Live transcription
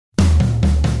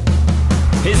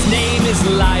His name is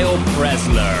Lyle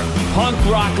Preslar, punk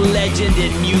rock legend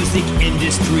and music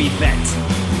industry vet.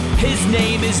 His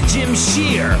name is Jim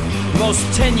Shear, most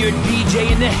tenured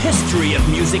DJ in the history of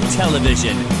music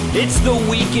television. It's the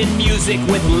Week in Music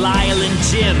with Lyle and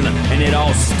Jim, and it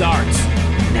all starts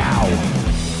now.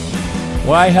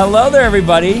 Why, hello there,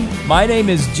 everybody. My name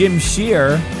is Jim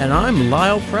Shear. And I'm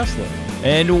Lyle Preslar.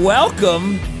 And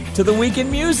welcome to the Week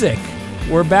in Music.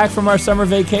 We're back from our summer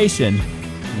vacation.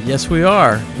 Yes, we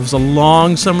are. It was a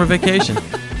long summer vacation.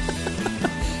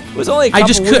 It was only a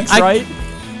couple weeks, right?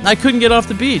 I couldn't get off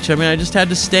the beach. I mean, I just had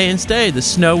to stay and stay. The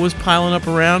snow was piling up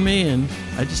around me, and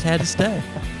I just had to stay.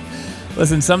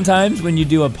 Listen, sometimes when you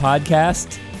do a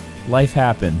podcast, life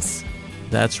happens.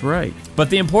 That's right. But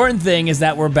the important thing is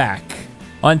that we're back.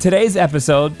 On today's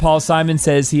episode, Paul Simon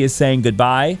says he is saying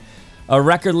goodbye. A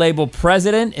record label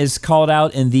president is called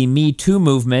out in the Me Too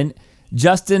movement.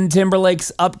 Justin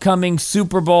Timberlake's upcoming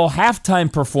Super Bowl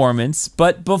halftime performance.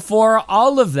 But before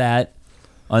all of that,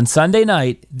 on Sunday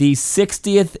night, the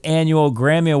 60th annual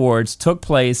Grammy Awards took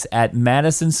place at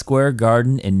Madison Square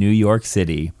Garden in New York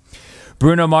City.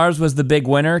 Bruno Mars was the big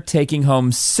winner, taking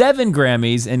home 7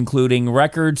 Grammys, including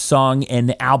Record, Song,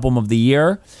 and Album of the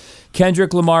Year.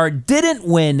 Kendrick Lamar didn't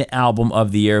win Album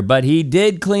of the Year, but he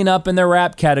did clean up in the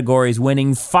rap categories,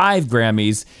 winning 5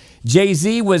 Grammys.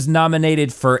 Jay-Z was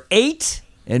nominated for 8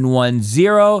 and won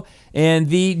 0. And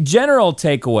the general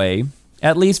takeaway,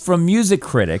 at least from music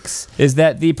critics, is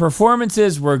that the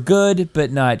performances were good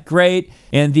but not great,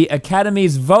 and the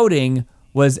Academy's voting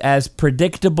was as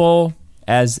predictable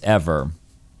as ever.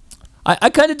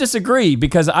 I kind of disagree,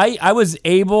 because I was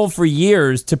able for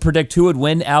years to predict who would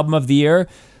win Album of the Year,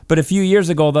 but a few years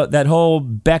ago, that whole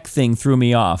Beck thing threw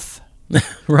me off.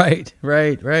 Right.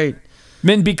 I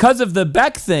mean, because of the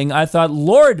Beck thing, I thought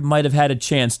Lorde might have had a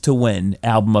chance to win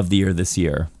Album of the Year this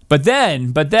year. But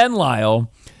then,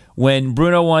 Lyle, when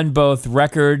Bruno won both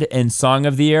Record and Song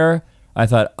of the Year, I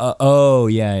thought,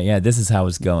 yeah, this is how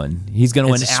it's going. He's going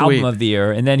to win Album of the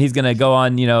Year, and then he's going to go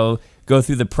on, go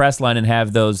through the press line and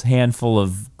have those handful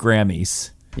of Grammys.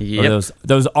 Yep. Or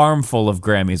those armful of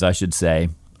Grammys, I should say.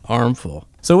 Armful.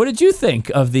 So what did you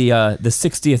think of the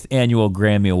 60th Annual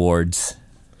Grammy Awards?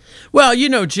 Well,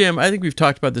 Jim, I think we've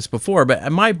talked about this before,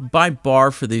 but my bar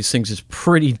for these things is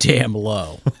pretty damn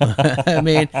low. I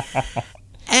mean,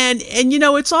 and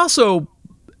it's also,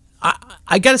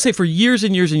 I got to say, for years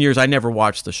and years and years, I never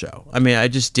watched the show. I mean, I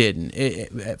just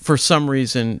didn't. For some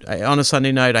reason, on a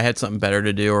Sunday night, I had something better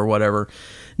to do or whatever.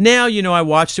 Now, I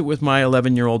watched it with my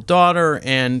 11-year-old daughter,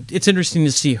 and it's interesting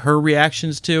to see her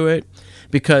reactions to it,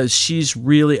 because she's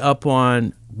really up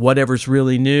on whatever's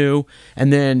really new,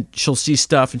 and then she'll see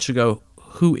stuff and she'll go,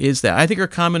 who is that? I think her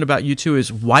comment about U2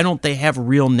 is, why don't they have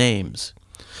real names?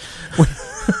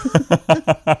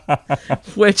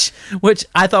 which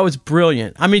I thought was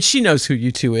brilliant. I mean, she knows who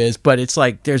U2 is, but it's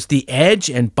like, there's The Edge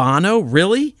and Bono,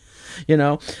 really?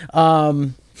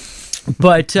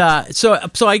 But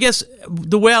so I guess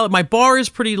the way my bar is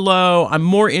pretty low. I'm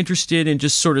more interested in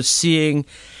just sort of seeing,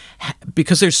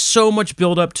 because there's so much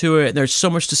build up to it, and there's so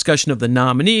much discussion of the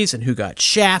nominees and who got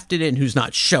shafted and who's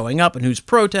not showing up and who's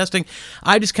protesting.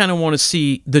 I just kind of want to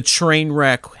see the train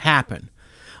wreck happen.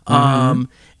 Mm-hmm.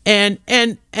 And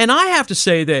I have to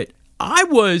say that I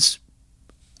was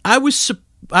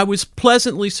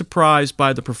pleasantly surprised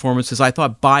by the performances. I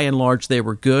thought by and large they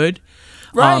were good.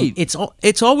 Right.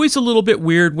 It's always a little bit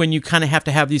weird when you kind of have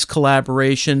to have these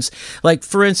collaborations. Like,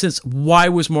 for instance, why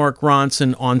was Mark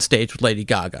Ronson on stage with Lady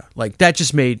Gaga? Like, that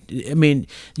just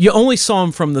you only saw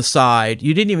him from the side.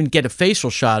 You didn't even get a facial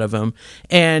shot of him,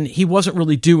 and he wasn't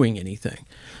really doing anything.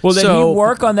 Well, did he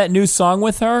work on that new song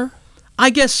with her?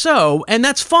 I guess so, and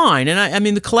that's fine. And I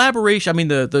mean, the collaboration,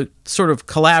 the sort of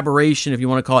collaboration, if you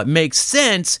want to call it, makes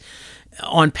sense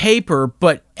on paper,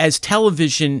 but as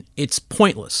television, it's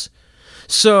pointless.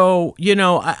 So,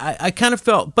 I kind of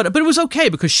felt, but it was okay,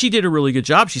 because she did a really good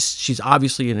job. She's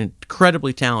obviously an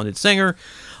incredibly talented singer,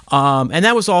 and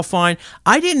that was all fine.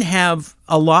 I didn't have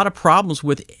a lot of problems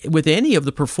with any of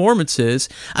the performances.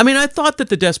 I mean, I thought that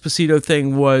the Despacito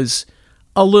thing was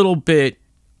a little bit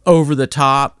over the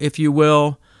top, if you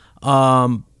will.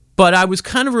 But I was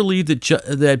kind of relieved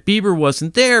that Bieber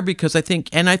wasn't there, because I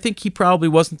think he probably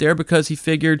wasn't there because he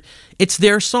figured it's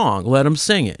their song, let them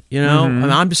sing it, Mm-hmm.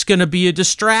 And I'm just going to be a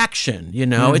distraction,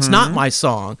 Mm-hmm. It's not my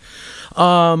song.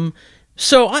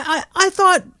 So I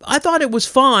thought it was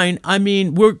fine. I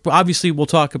mean, we'll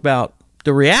talk about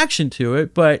the reaction to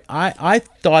it, but I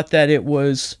thought that it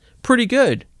was pretty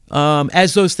good,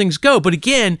 as those things go. But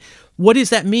again, what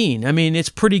does that mean? I mean, it's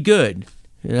pretty good,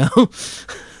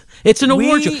 It's an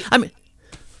award show. I mean,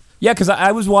 Yeah, because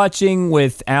I was watching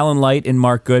with Alan Light and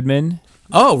Mark Goodman.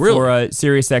 Oh, really? For a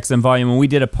Sirius XM volume, and we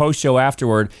did a post show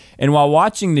afterward. And while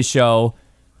watching the show,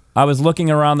 I was looking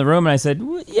around the room and I said,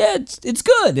 well, "Yeah, it's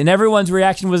good." And everyone's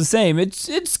reaction was the same. It's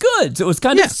good. So it was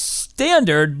kind of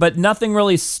standard, but nothing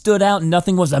really stood out. And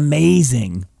nothing was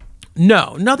amazing.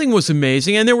 No, nothing was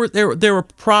amazing, and there were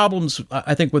problems.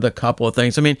 I think with a couple of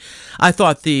things. I mean, I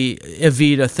thought the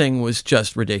Evita thing was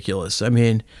just ridiculous. I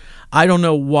mean, I don't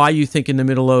know why you think in the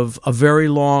middle of a very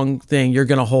long thing you're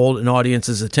going to hold an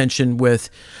audience's attention with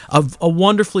a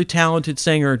wonderfully talented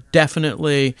singer,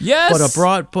 definitely. Yes.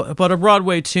 But a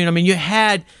Broadway tune. I mean, you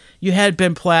had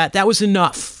Ben Platt. That was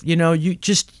enough. You know,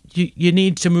 you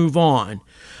need to move on.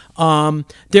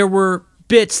 There were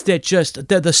bits that just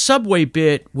the subway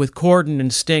bit with Corden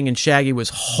and Sting and Shaggy was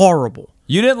horrible.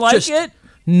 You didn't like it?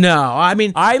 No, I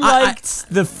mean, I liked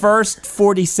the first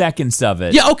 40 seconds of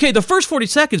it. Yeah, okay, the first 40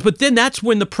 seconds, but then that's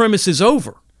when the premise is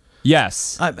over.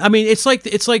 Yes. I mean, it's like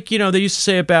they used to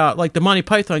say about, like, the Monty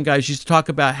Python guys used to talk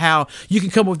about how you can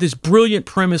come up with this brilliant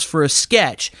premise for a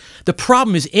sketch. The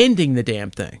problem is ending the damn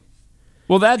thing.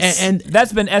 Well, that's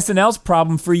been SNL's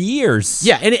problem for years.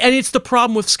 Yeah, and it's the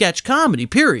problem with sketch comedy,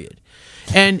 period.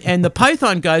 And the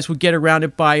Python guys would get around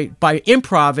it by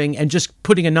improvising and just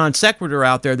putting a non sequitur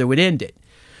out there that would end it.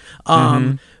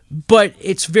 But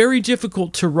it's very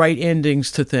difficult to write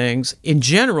endings to things in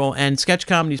general, and sketch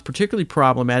comedy is particularly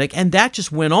problematic, and that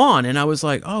just went on, and I was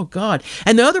like, oh, God.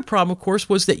 And the other problem, of course,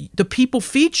 was that the people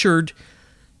featured,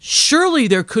 surely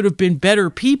there could have been better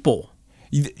people.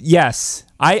 Yes.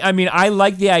 I mean, I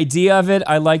like the idea of it.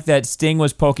 I like that Sting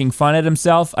was poking fun at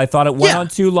himself. I thought it went on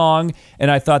too long,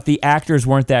 and I thought the actors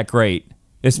weren't that great,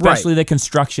 especially the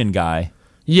construction guy.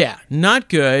 Yeah, not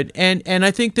good. And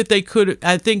I think that they could.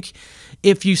 I think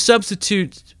if you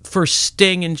substitute for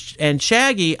Sting and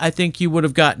Shaggy, I think you would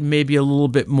have gotten maybe a little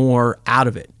bit more out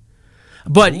of it.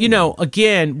 But, you know,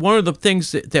 again, one of the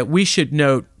things that we should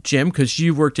note, Jim, because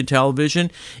you worked in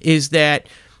television, is that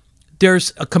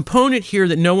there's a component here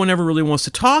that no one ever really wants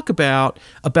to talk about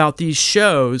these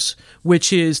shows,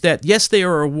 which is that, yes, they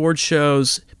are award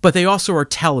shows, but they also are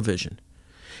television.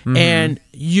 Mm-hmm. And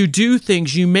you do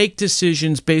things, you make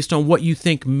decisions based on what you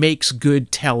think makes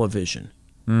good television.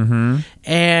 Mm-hmm.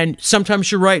 And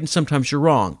sometimes you're right and sometimes you're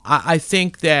wrong. I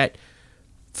think that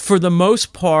for the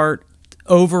most part,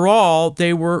 overall,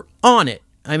 they were on it.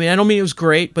 I mean, I don't mean it was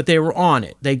great, but they were on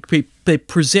it. They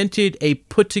presented a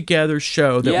put-together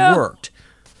show that worked.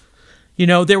 You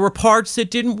know, there were parts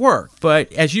that didn't work,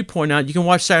 but as you point out, you can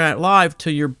watch Saturday Night Live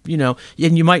till you're, you know,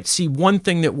 and you might see one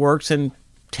thing that works and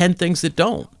 10 things that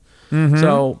don't. Mm-hmm.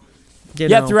 So, you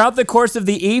know. Throughout the course of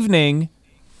the evening,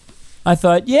 I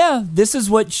thought, this is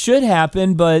what should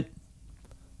happen, but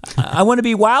I want to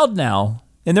be wowed now.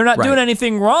 And they're not doing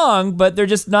anything wrong, but they're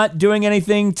just not doing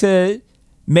anything to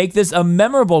make this a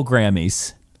memorable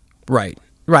Grammys. Right.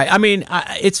 I mean,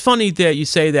 it's funny that you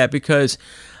say that, because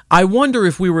I wonder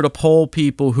if we were to poll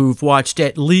people who've watched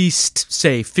at least,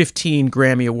 say, 15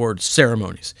 Grammy Awards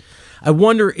ceremonies, I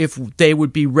wonder if they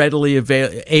would be readily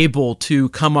able to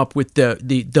come up with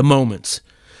the moments.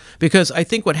 Because I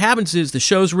think what happens is the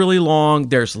show's really long.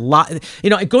 There's a lot,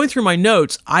 you know, going through my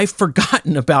notes, I've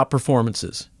forgotten about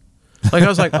performances. Like, I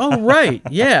was like, oh, right,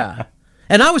 yeah.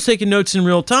 And I was taking notes in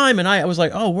real time, and I was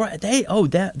like, oh, right,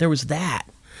 there was that.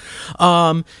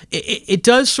 It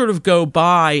does sort of go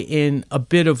by in a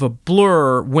bit of a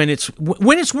blur. When it's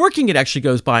working, it actually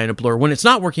goes by in a blur. When it's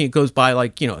not working, it goes by,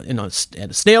 like, you know,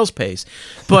 at a snail's pace.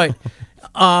 But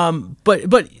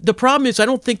but the problem is, I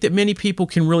don't think that many people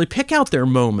can really pick out their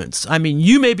moments. I mean,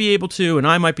 you may be able to, and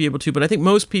I might be able to, but I think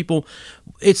most people,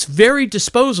 it's very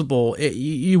disposable.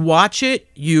 You watch it,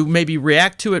 you maybe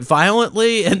react to it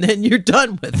violently, and then you're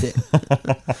done with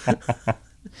it.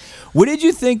 What did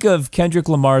you think of Kendrick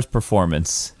Lamar's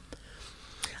performance?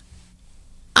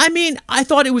 I mean, I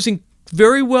thought it was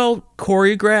very well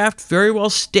choreographed, very well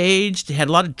staged. It had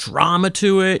a lot of drama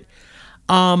to it.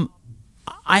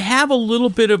 I have a little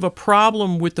bit of a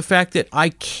problem with the fact that I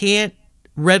can't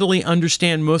readily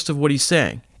understand most of what he's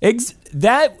saying.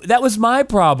 That was my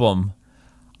problem.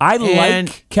 I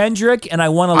like Kendrick, and I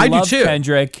want to love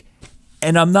Kendrick,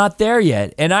 and I'm not there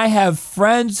yet. And I have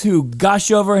friends who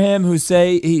gush over him, who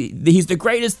say he's the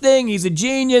greatest thing, he's a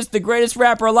genius, the greatest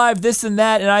rapper alive, this and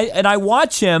that. And I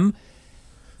watch him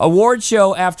award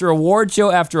show after award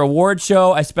show after award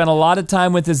show. I spent a lot of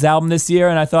time with his album this year,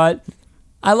 and I thought,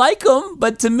 I like him,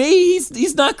 but to me,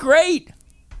 he's not great.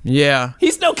 Yeah.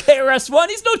 He's no KRS-One.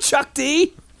 He's no Chuck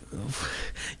D.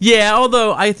 Yeah,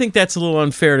 although I think that's a little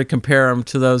unfair to compare him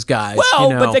to those guys. Well,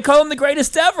 you know? But they call him the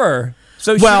greatest ever.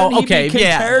 So shouldn't he be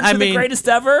compared to the greatest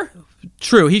ever?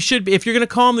 True. He should be. If you're going to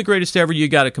call him the greatest ever, you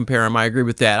got to compare him. I agree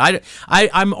with that.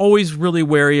 I'm always really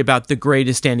wary about the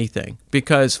greatest anything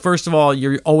because, first of all,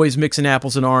 you're always mixing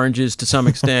apples and oranges to some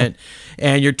extent,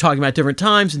 and you're talking about different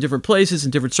times and different places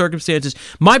and different circumstances.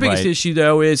 My biggest issue,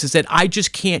 though, is that I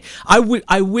just can't.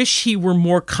 I wish he were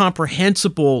more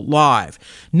comprehensible live.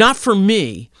 Not for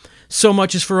me so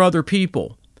much as for other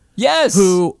people. Yes.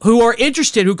 Who are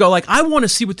interested, who go like, I want to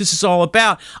see what this is all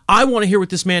about. I want to hear what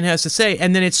this man has to say.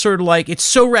 And then it's sort of like, it's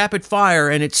so rapid fire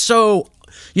and it's so,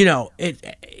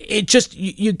 it just,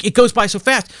 it goes by so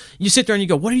fast. You sit there and you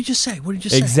go, what did he just say? What did he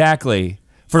just say? Exactly.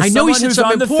 For I know he someone said who's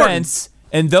something on the important. fence,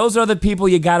 and those are the people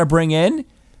you got to bring in.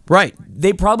 Right.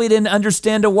 They probably didn't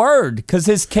understand a word because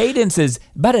his cadence is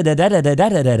exactly.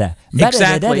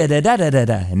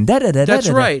 That's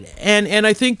right. And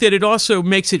I think that it also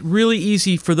makes it really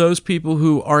easy for those people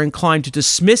who are inclined to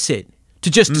dismiss it,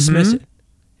 to just dismiss it.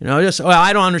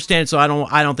 I don't understand it, so I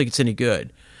don't think it's any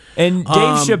good. And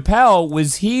Dave Chappelle,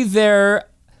 was he there?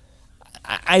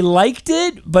 I liked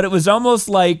it, but it was almost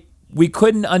like we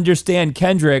couldn't understand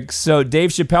Kendrick, so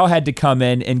Dave Chappelle had to come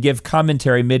in and give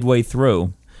commentary midway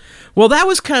through. Well, that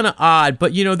was kind of odd,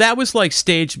 but that was like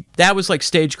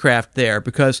stagecraft there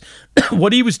because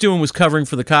what he was doing was covering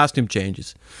for the costume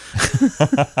changes.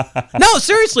 No,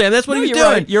 seriously, that's what he was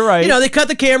doing. You're right. They cut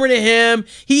the camera to him.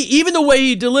 Even the way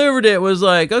he delivered it was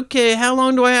like, okay, how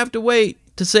long do I have to wait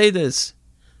to say this?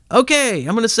 Okay,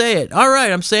 I'm going to say it. All right,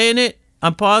 I'm saying it.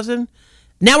 I'm pausing.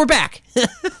 Now we're back.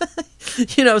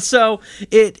 So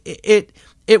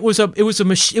it was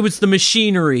the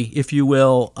machinery, if you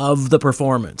will, of the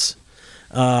performance.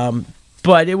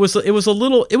 But it was a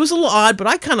little odd, but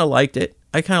I kind of liked it.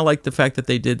 I kind of liked the fact that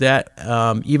they did that,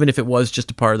 even if it was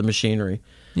just a part of the machinery.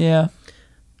 Yeah.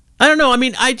 I don't know. I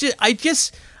mean, I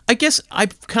guess I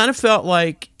kind of felt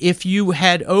like if you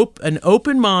had an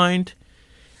open mind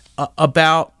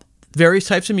about various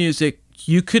types of music,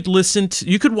 you could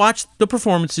watch the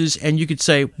performances and you could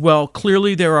say, well,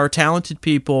 clearly there are talented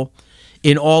people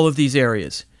in all of these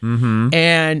areas. Mm-hmm.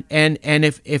 And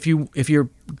if you're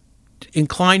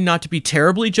inclined not to be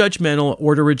terribly judgmental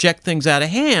or to reject things out of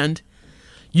hand,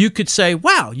 you could say,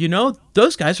 wow,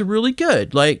 those guys are really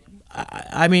good. Like,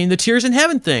 I mean, the Tears in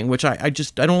Heaven thing, which I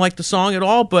don't like the song at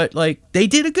all, but like they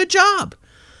did a good job.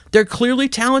 They're clearly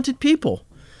talented people.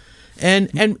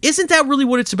 And isn't that really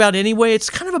what it's about anyway?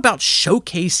 It's kind of about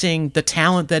showcasing the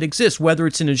talent that exists, whether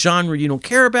it's in a genre you don't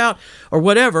care about or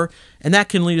whatever, and that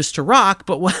can lead us to rock.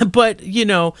 But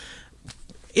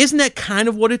isn't that kind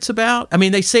of what it's about? I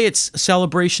mean, they say it's a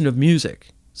celebration of music,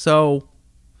 so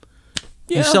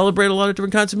you celebrate a lot of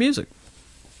different kinds of music.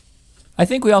 I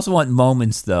think we also want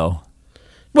moments, though.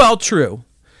 Well, true.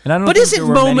 And I don't. But think is it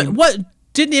moment? What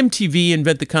didn't MTV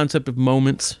invent the concept of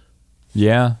moments?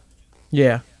 Yeah.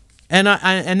 Yeah. And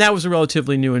that was a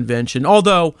relatively new invention,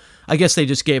 although I guess they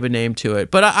just gave a name to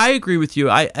it. But I agree with you.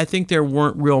 I think there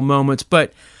weren't real moments.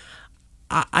 But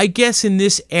I guess in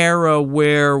this era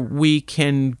where we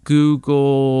can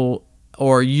Google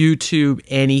or YouTube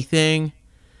anything,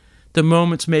 the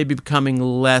moments may be becoming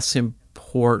less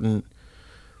important,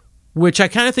 which I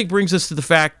kind of think brings us to the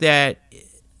fact that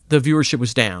the viewership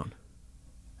was down.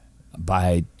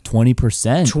 By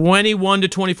 20%. 21 to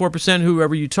 24%,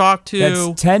 whoever you talk to.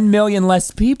 That's 10 million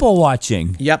less people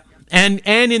watching. Yep. And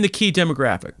in the key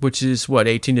demographic, which is,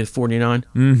 18 to 49?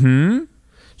 Mm-hmm.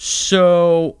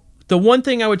 So the one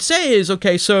thing I would say is,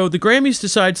 okay, so the Grammys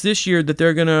decides this year that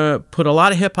they're going to put a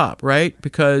lot of hip-hop, right?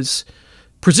 Because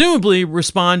presumably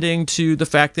responding to the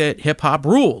fact that hip-hop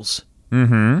rules.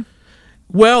 Mm-hmm.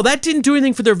 Well, that didn't do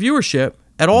anything for their viewership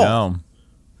at all. No.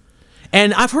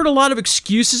 And I've heard a lot of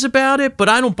excuses about it, but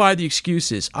I don't buy the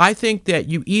excuses. I think that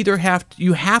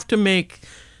you have to make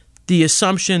the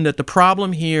assumption that the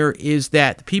problem here is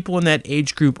that the people in that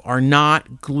age group are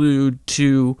not glued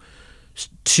to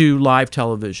live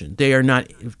television. They are not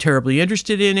terribly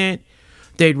interested in it.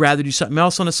 They'd rather do something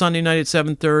else on a Sunday night at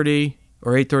 7:30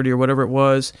 or 8:30 or whatever it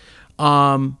was.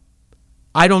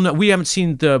 I don't know. We haven't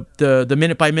seen the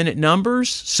minute by minute numbers,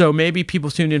 so maybe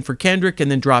people tuned in for Kendrick and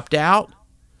then dropped out.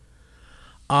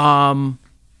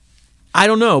 I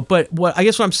don't know, but what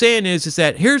I'm saying is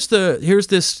that here's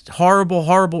this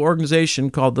horrible organization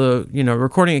called the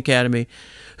Recording Academy,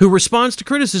 who responds to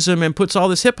criticism and puts all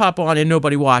this hip hop on and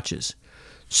nobody watches.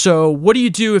 So what do you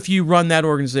do if you run that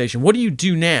organization? What do you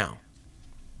do now?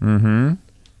 Mm-hmm.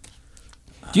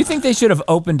 Do you think they should have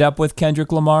opened up with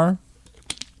Kendrick Lamar?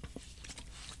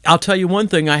 I'll tell you one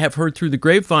thing. I have heard through the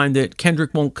grapevine that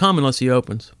Kendrick won't come unless he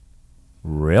opens.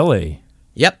 Really?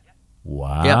 Yep.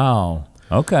 Wow.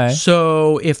 Yep. Okay.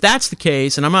 So if that's the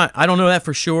case, and I don't know that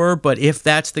for sure, but if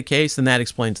that's the case, then that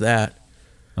explains that.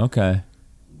 Okay.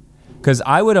 Because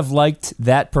I would have liked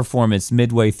that performance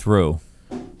midway through,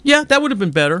 Yeah, that would have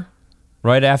been better.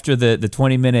 right after the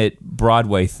 20-minute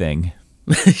Broadway thing.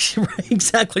 Right,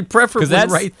 exactly. Preferably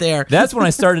That's right there. That's when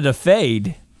I started to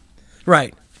fade.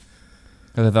 Right.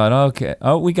 Because I thought, okay,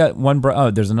 we got one.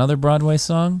 There's another Broadway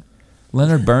song.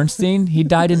 Leonard Bernstein. He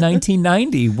died in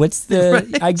 1990. What's the?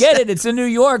 Right. I get it. It's in New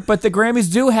York, but the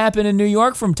Grammys do happen in New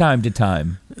York from time to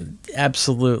time.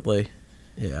 Absolutely.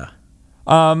 Yeah.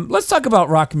 Let's talk about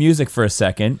rock music for a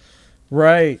second.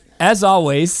 Right. As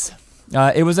always,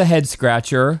 it was a head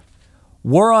scratcher.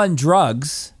 War on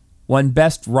Drugs won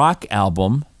Best Rock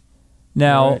Album.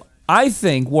 Now, Right. I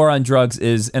think War on Drugs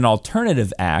is an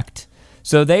alternative act.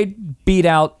 So they beat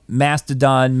out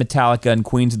Mastodon, Metallica, and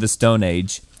Queens of the Stone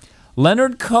Age.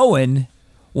 Leonard Cohen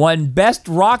won Best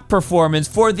Rock Performance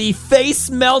for the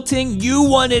face-melting You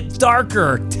Want It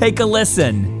Darker. Take a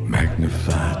listen.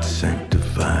 Magnified,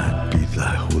 sanctified be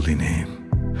thy holy name.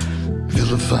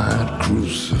 Vilified,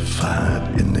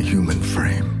 crucified in the human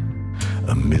frame.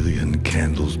 A million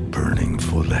candles burning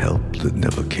for the help that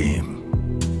never came.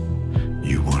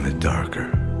 You want it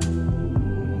darker.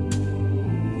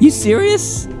 You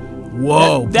serious?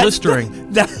 Whoa, That's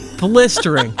blistering. that-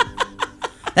 Blistering.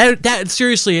 That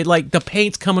seriously, like the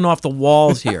paint's coming off the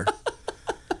walls here.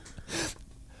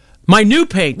 My new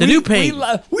paint, the new paint.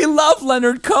 We love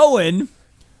Leonard Cohen,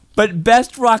 but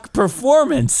Best Rock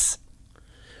Performance.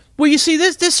 Well, you see,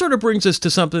 this sort of brings us to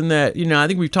something that, I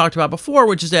think we've talked about before,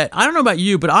 which is that, I don't know about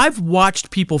you, but I've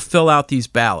watched people fill out these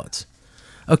ballots,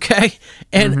 okay?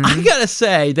 And I gotta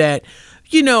say that,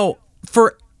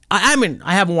 I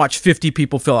haven't watched 50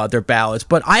 people fill out their ballots,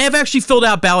 but I have actually filled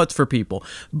out ballots for people.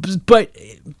 But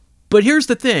here's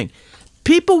the thing.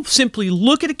 People simply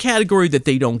look at a category that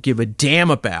they don't give a damn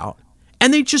about,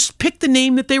 and they just pick the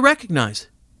name that they recognize.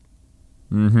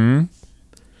 Mm-hmm.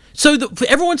 So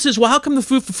everyone says, well, how come the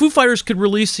Foo Fighters could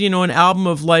release, an album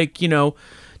of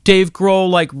Dave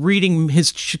Grohl reading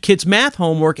his kid's math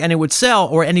homework and it would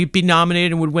sell, and he'd be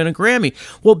nominated and would win a Grammy?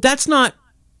 Well, that's not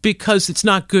because it's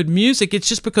not good music. It's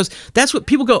just because that's what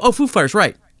people go, oh, Foo Fighters,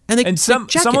 right? And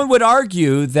someone would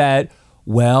argue that,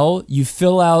 well, you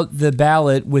fill out the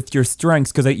ballot with your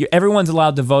strengths because everyone's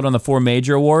allowed to vote on the 4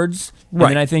 major awards, right?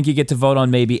 And then I think you get to vote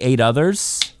on maybe 8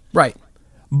 others, right?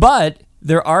 But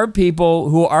there are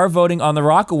people who are voting on the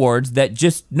Rock Awards that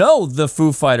just know the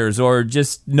Foo Fighters or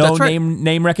just know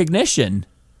name recognition.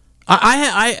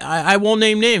 I won't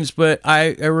name names, but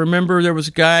I remember there was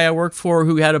a guy I worked for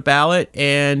who had a ballot,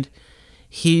 and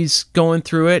he's going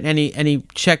through it, and he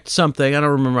checked something. I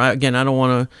don't remember. Again, I don't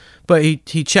want to, but he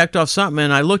checked off something,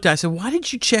 and I looked. I said, "Why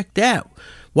did you check that?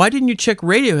 Why didn't you check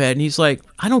Radiohead?" And he's like,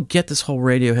 "I don't get this whole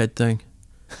Radiohead thing."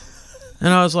 And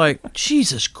I was like,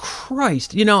 Jesus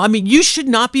Christ. You should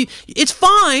not be. It's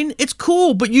fine. It's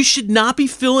cool, but you should not be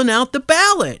filling out the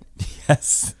ballot.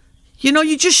 Yes.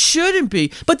 You just shouldn't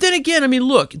be. But then again,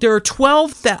 look, there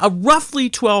are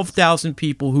roughly 12,000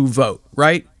 people who vote,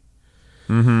 right?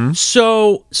 Mm-hmm.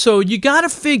 So you got to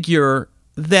figure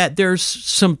that there's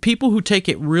some people who take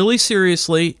it really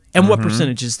seriously, and what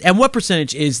percentage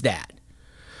is that?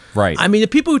 Right. The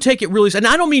people who take it really, and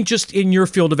I don't mean just in your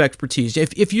field of expertise.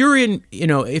 If you're in,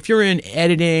 if you're in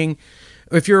editing,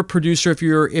 or if you're a producer,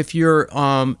 if you're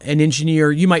an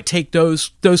engineer, you might take those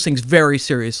things very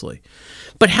seriously.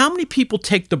 But how many people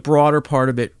take the broader part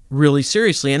of it really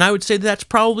seriously? And I would say that's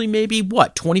probably maybe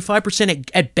 25%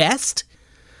 at best.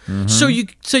 Mm-hmm.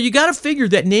 So you got to figure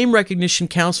that name recognition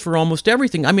counts for almost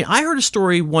everything. I heard a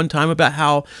story one time about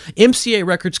how MCA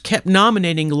Records kept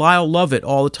nominating Lyle Lovett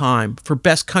all the time for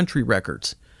Best Country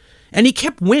Records, and he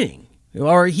kept winning,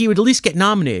 or he would at least get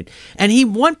nominated. And he at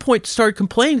one point started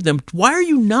complaining to them, "Why are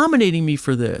you nominating me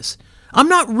for this? I'm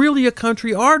not really a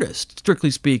country artist,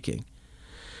 strictly speaking."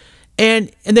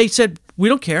 And they said, "We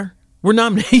don't care. We're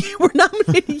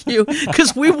nominating you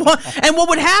because we want." And what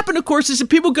would happen, of course, is if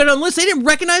people go down the list, they didn't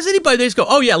recognize anybody. They just go,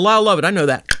 "Oh yeah, Lyle Lovett, I know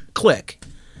that." Click.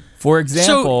 For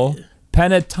example,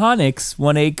 Pentatonics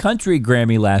won a country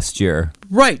Grammy last year.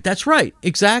 Right, that's right,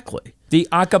 exactly. The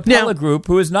a cappella group,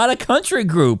 who is not a country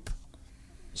group.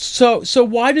 So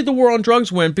why did the War on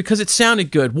Drugs win? Because it sounded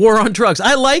good. War on Drugs.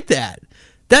 I like that.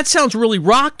 That sounds really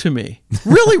rock to me.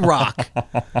 Really rock.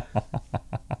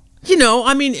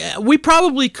 We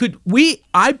probably could,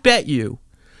 I bet you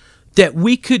that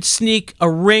we could sneak a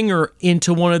ringer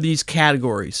into one of these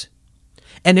categories.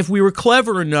 And if we were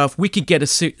clever enough, we could get a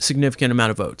significant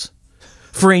amount of votes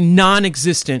for a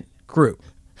non-existent group.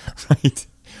 Right.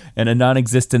 And a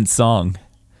non-existent song.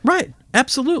 Right.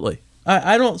 Absolutely.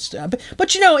 I don't,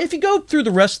 but if you go through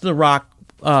the rest of the rock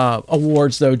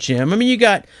awards though, Jim, you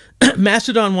got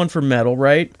Mastodon won for metal,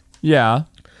 right? Yeah.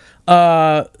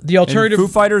 The alternative, And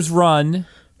Foo Fighters Run.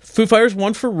 Foo Fighters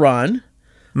won for Run.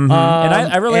 And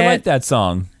I really like that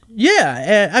song.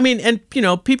 Yeah, I mean, and you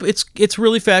know, people, it's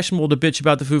really fashionable to bitch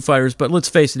about the Foo Fighters, but let's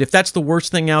face it, if that's the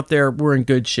worst thing out there, we're in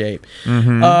good shape.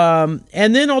 And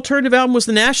then alternative album was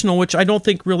The National, which I don't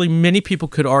think really many people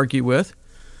could argue with.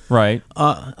 Right.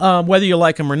 Whether you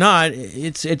like them or not,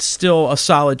 it's still a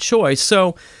solid choice.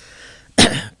 So,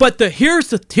 but here's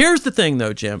the thing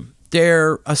though, Jim.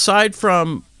 There, aside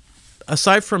from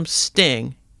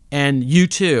Sting and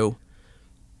U2,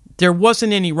 there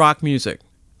wasn't any rock music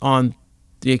on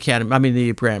the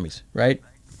Grammys, right?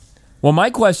 Well, my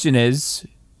question is,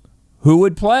 who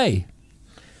would play?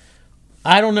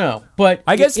 I don't know, but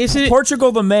I guess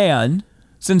Portugal the Man,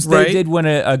 since they Right. did win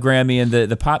a Grammy in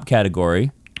the pop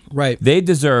category, right? they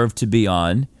deserve to be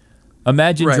on.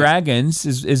 Imagine Right. Dragons,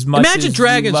 as much Imagine as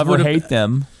Dragons you love or would've- hate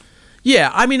them.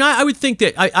 Yeah, I mean, I would think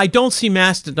that I don't see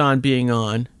Mastodon being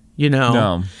on, you know.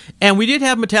 No. And we did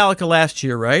have Metallica last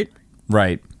year, right?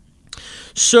 Right.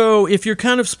 So if you're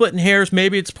kind of splitting hairs,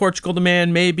 maybe it's Portugal the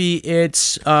Man, maybe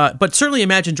it's, but certainly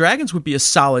Imagine Dragons would be a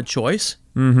solid choice.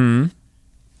 To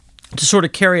sort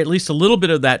of carry at least a little bit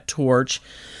of that torch.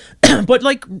 But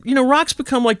like, you know, rock's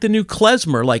become like the new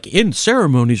klezmer, like in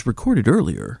ceremonies recorded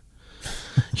earlier.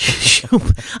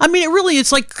 I mean,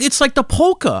 it's like the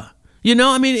polka, you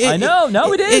know? I mean, I know.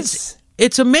 No, it is.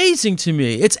 It's amazing to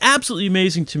me. It's absolutely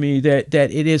amazing to me that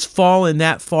it has fallen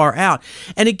that far out.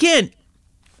 And again,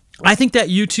 I think that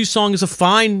U2 song is a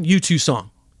fine U2 song.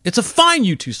 It's a fine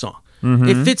U2 song.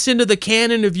 It fits into the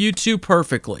canon of U2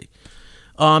 perfectly.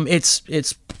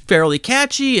 It's fairly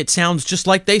catchy. It sounds just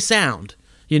like they sound.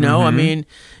 You know, I mean,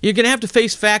 you're going to have to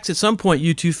face facts at some point,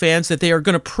 U2 fans, that they are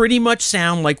going to pretty much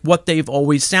sound like what they've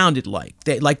always sounded like.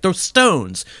 Like those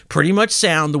Stones pretty much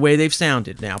sound the way they've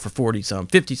sounded now for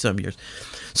 50-some years.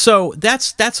 So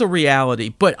that's a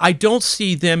reality. But I don't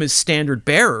see them as standard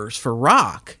bearers for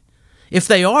rock. If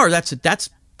they are, that's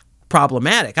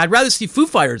problematic. I'd rather see Foo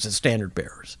Fighters as standard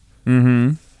bearers.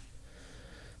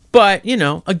 But, you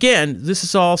know, again, this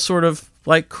is all sort of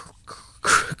like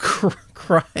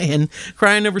crying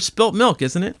over spilt milk,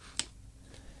 isn't it?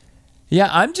 Yeah,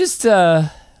 I'm just,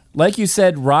 like you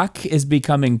said, rock is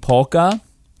becoming polka.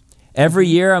 Every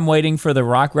year I'm waiting for the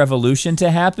rock revolution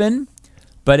to happen.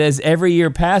 But as every year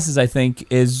passes, I think,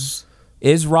 is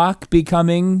rock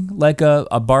becoming like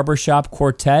a barbershop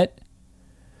quartet?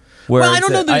 Where Well, I it's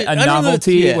don't know that- a I don't know that-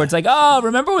 novelty, yeah. where it's like, oh,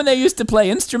 remember when they used to play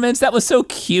instruments? That was so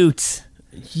cute.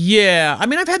 Yeah, I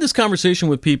mean, I've had this conversation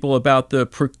with people about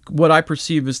what I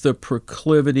perceive as the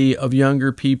proclivity of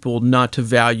younger people not to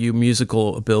value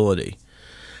musical ability,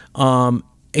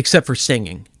 except for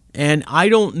singing. And I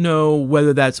don't know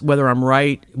whether I'm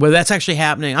right, whether that's actually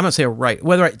happening. I'm going to say right,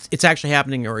 whether it's actually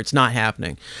happening or it's not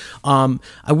happening.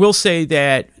 I will say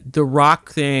that the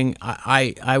rock thing,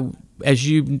 I as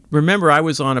you remember, I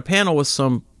was on a panel with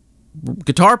some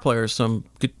guitar players,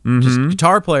 just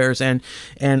guitar players, and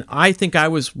I think I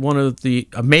was one of the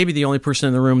maybe the only person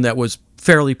in the room that was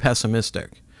fairly pessimistic.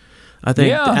 I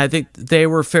think they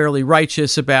were fairly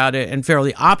righteous about it and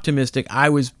fairly optimistic. I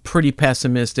was pretty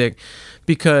pessimistic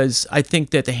because I think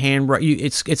that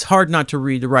it's hard not to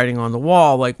read the writing on the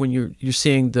wall. Like when you're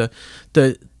seeing the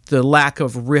lack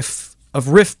of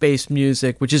riff based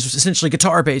music, which is essentially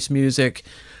guitar based music,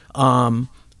 on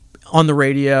the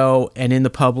radio and in the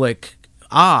public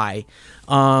eye.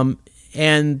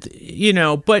 And, you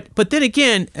know, but then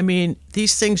again, I mean,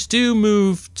 these things do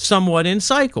move somewhat in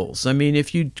cycles. I mean,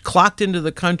 if you clocked into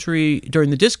the country during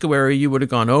the disco era, you would have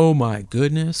gone, oh my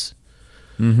goodness,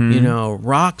 you know,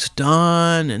 rock's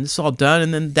done and it's all done.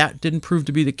 And then that didn't prove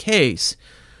to be the case.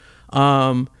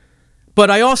 But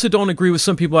I also don't agree with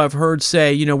some people I've heard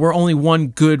say, you know, we're only one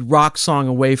good rock song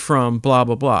away from blah,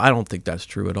 blah, blah. I don't think that's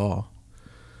true at all.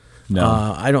 No.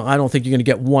 I don't think you're going to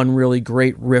get one really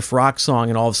great riff rock song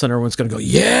and all of a sudden everyone's going to go,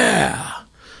 yeah,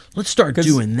 let's start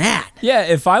doing that. Yeah,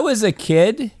 if I was a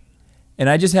kid and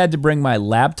I just had to bring my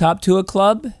laptop to a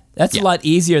club, that's a lot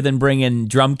easier than bringing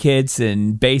drum kits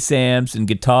and bass amps and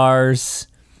guitars.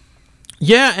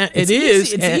 Yeah, it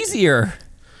is. It's easier.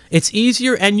 It's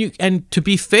easier, and to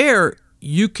be fair,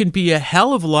 you can be a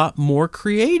hell of a lot more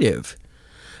creative.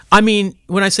 I mean,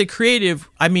 when I say creative,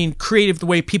 I mean creative the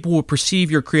way people will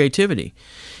perceive your creativity.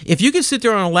 If you can sit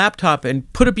there on a laptop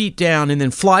and put a beat down and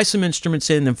then fly some instruments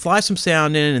in, then fly some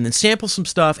sound in, and then sample some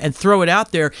stuff and throw it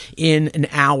out there in an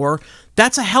hour,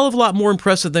 that's a hell of a lot more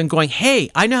impressive than going,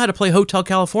 hey, I know how to play Hotel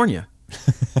California.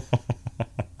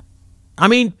 I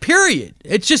mean, period.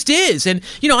 It just is. And,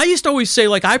 you know, I used to always say,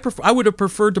 like, I would have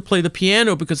preferred to play the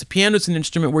piano because the piano is an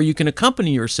instrument where you can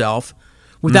accompany yourself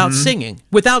without singing,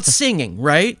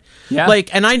 right? Yeah.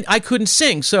 Like, and I couldn't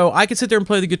sing, so I could sit there and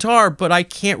play the guitar, but I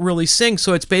can't really sing.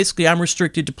 So it's basically I'm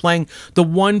restricted to playing the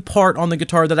one part on the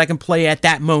guitar that I can play at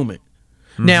that moment.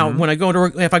 Now, when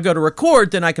if I go to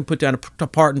record, then I can put down a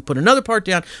part and put another part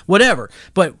down, whatever.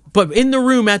 But in the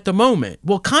room at the moment,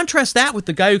 well, contrast that with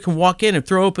the guy who can walk in and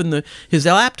throw open his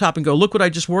laptop and go, "Look what I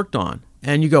just worked on,"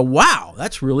 and you go, "Wow,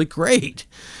 that's really great."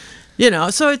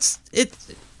 So it's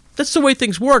that's the way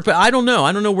things work. But I don't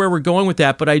know where we're going with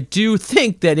that. But I do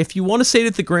think that if you want to say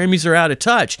that the Grammys are out of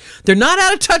touch, they're not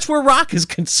out of touch where rock is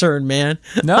concerned, man.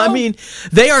 No. I mean,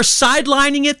 they are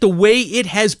sidelining it the way it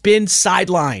has been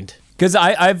sidelined. Because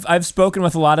I've spoken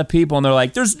with a lot of people, and they're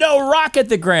like, "There's no rock at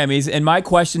the Grammys." And my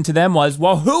question to them was,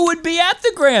 well, who would be at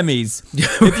the Grammys?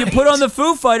 If you put on the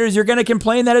Foo Fighters, you're going to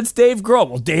complain that it's Dave Grohl.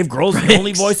 Well, Dave Grohl's the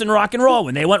only voice in rock and roll.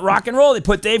 When they went rock and roll, they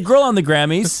put Dave Grohl on the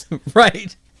Grammys.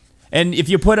 Right. And if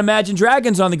you put Imagine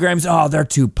Dragons on the Grammys, oh, they're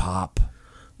too pop.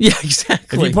 Yeah,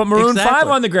 exactly. If you put Maroon 5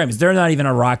 on the Grammys, they're not even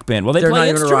a rock band. Well, they play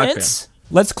instruments.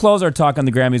 Let's close our talk on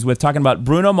the Grammys with talking about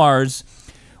Bruno Mars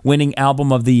winning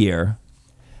Album of the Year.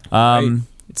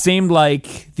 It seemed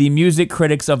like the music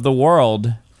critics of the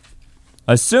world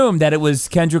assumed that it was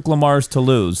Kendrick Lamar's to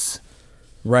lose.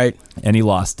 Right. And he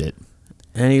lost it.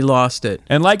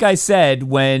 And like I said,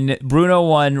 when Bruno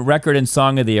won Record and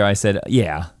Song of the Year, I said,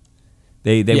 yeah.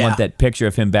 They want that picture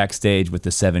of him backstage with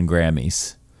the 7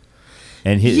 Grammys.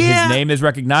 And his name is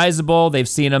recognizable. They've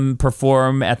seen him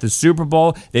perform at the Super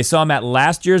Bowl. They saw him at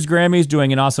last year's Grammys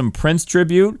doing an awesome Prince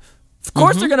tribute. Of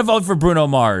course they're going to vote for Bruno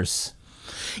Mars.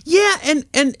 Yeah,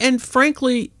 and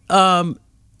frankly, people,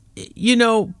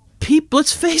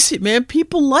 let's face it, man,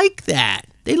 people like that.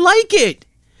 They like it.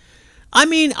 I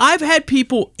mean, I've had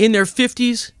people in their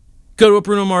 50s go to a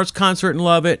Bruno Mars concert and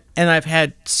love it, and I've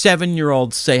had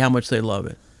 7-year-olds say how much they love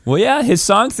it. Well, yeah, his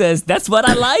song says, "That's what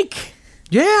I like."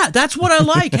 Yeah, that's what I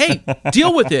like. Hey,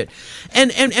 deal with it.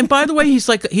 And by the way,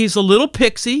 he's a little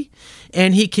pixie,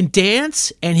 and he can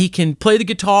dance, and he can play the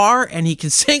guitar, and he can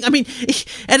sing. I mean,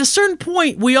 at a certain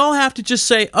point, we all have to just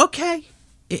say, okay,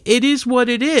 it is what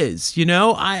it is.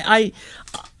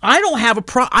 I don't have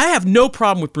I have no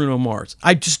problem with Bruno Mars.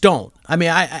 I just don't. I mean,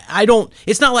 I don't.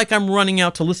 It's not like I'm running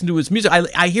out to listen to his music.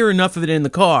 I hear enough of it in the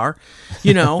car,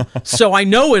 so I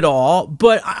know it all.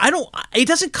 But I don't. It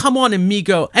doesn't come on and me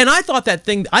go. And I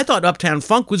thought Uptown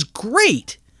Funk was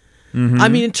great. I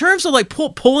mean, in terms of like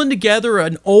pulling together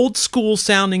an old school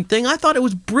sounding thing, I thought it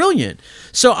was brilliant.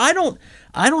 So I don't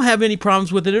have any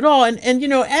problems with it at all. And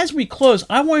as we close,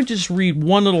 I want to just read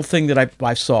one little thing that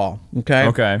I saw. Okay.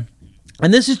 Okay.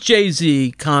 And this is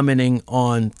Jay-Z commenting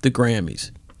on the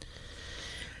Grammys.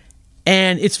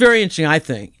 And it's very interesting, I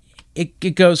think.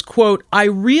 It goes, quote, "I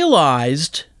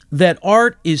realized that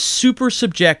art is super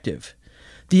subjective.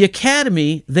 The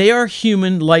Academy, they are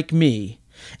human like me,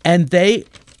 and they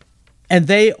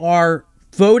are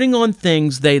voting on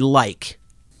things they like."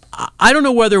 I don't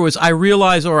know whether it was I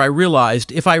realized or I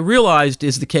realized. If I realized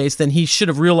is the case, then he should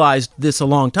have realized this a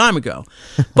long time ago.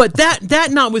 But that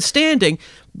notwithstanding,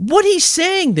 what he's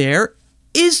saying there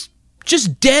is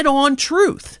just dead on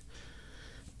truth.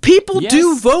 People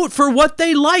do vote for what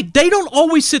they like. They don't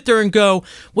always sit there and go,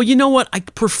 well, you know what? I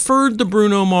preferred the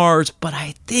Bruno Mars, but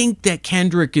I think that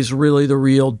Kendrick is really the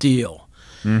real deal.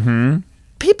 Mm-hmm.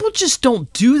 People just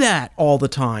don't do that all the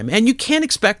time, and you can't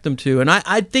expect them to. And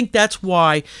I think that's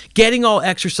why getting all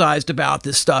exercised about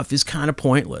this stuff is kind of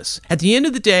pointless. At the end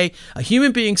of the day, a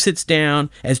human being sits down,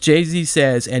 as Jay-Z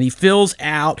says, and he fills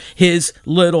out his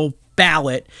little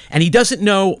ballot, and he doesn't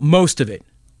know most of it.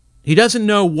 He doesn't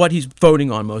know what he's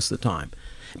voting on most of the time.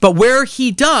 But where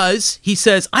he does, he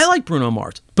says, I like Bruno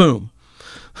Mars. Boom.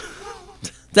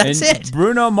 That's it.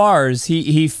 Bruno Mars,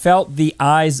 he felt the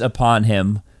eyes upon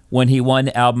him when he won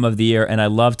Album of the Year, and I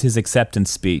loved his acceptance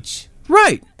speech.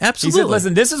 Right, absolutely. He said,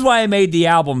 listen, this is why I made the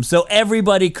album, so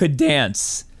everybody could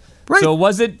dance. Right. So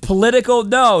was it political?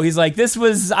 No. He's like,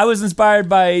 I was inspired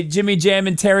by Jimmy Jam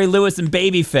and Terry Lewis and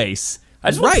Babyface.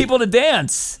 I just want people to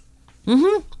dance.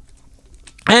 Mm-hmm.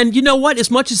 And you know what? As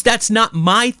much as that's not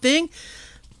my thing,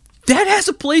 that has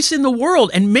a place in the world,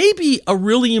 and maybe a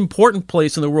really important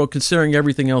place in the world considering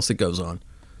everything else that goes on.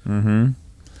 Mm-hmm.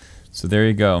 So there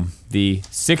you go. The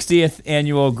 60th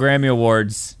annual Grammy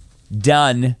Awards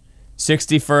done.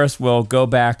 61st will go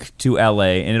back to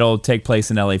LA, and it'll take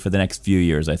place in LA for the next few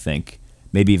years, I think.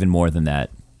 Maybe even more than that.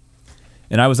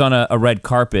 And I was on a red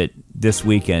carpet this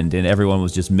weekend, and everyone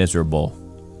was just miserable.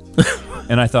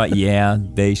 And I thought, yeah,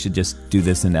 they should just do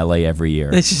this in LA every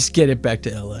year. Let's just get it back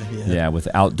to LA. Yeah, with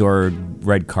outdoor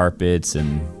red carpets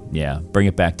and, bring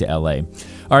it back to LA.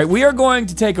 All right, we are going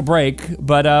to take a break,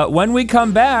 but when we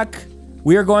come back,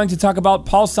 we are going to talk about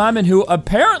Paul Simon, who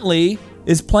apparently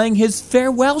is playing his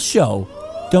farewell show.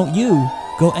 Don't you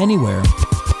go anywhere.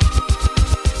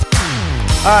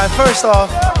 All right, first off,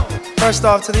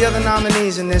 to the other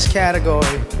nominees in this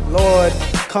category, Lord,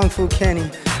 Kung Fu Kenny,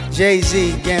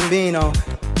 Jay-Z, Gambino,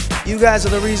 you guys are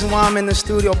the reason why I'm in the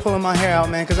studio pulling my hair out,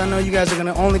 man, because I know you guys are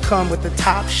going to only come with the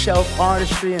top shelf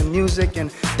artistry and music,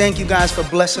 and thank you guys for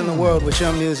blessing the world with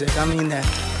your music. I mean that.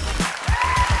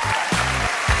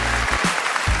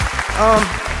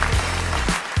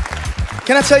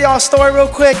 Can I tell y'all a story real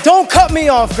quick? Don't cut me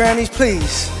off, Grammys,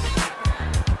 please.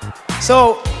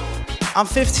 So, I'm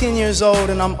 15 years old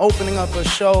and I'm opening up a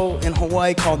show in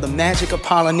Hawaii called The Magic of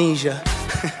Polynesia.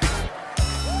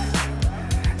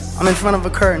 I'm in front of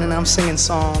a curtain and I'm singing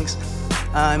songs.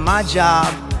 And my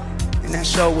job in that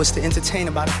show was to entertain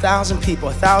about 1,000 people,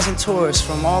 1,000 tourists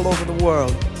from all over the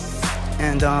world.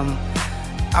 And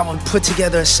I would put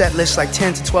together a set list like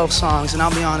 10 to 12 songs, and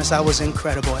I'll be honest, I was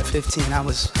incredible at 15.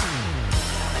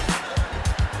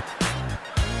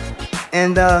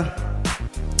 And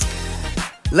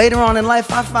later on in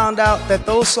life, I found out that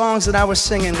those songs that I was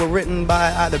singing were written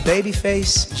by either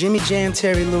Babyface, Jimmy Jam,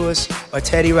 Terry Lewis, or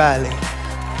Teddy Riley.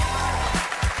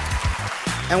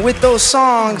 And with those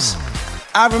songs,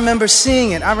 I remember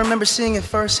seeing it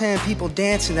firsthand, people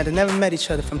dancing that had never met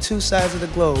each other from two sides of the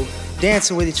globe,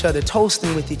 dancing with each other,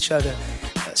 toasting with each other,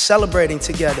 celebrating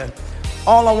together.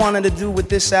 All I wanted to do with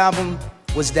this album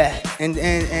was that. And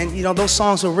you know, those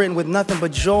songs were written with nothing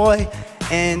but joy,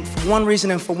 and for one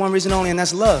reason only, and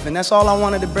that's love. And that's all I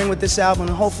wanted to bring with this album,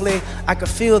 and hopefully I could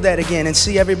feel that again and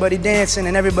see everybody dancing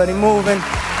and everybody moving.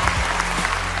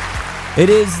 It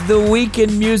is The Week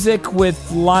in Music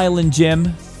with Lyle and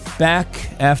Jim, back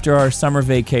after our summer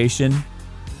vacation.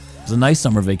 It was a nice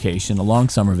summer vacation, a long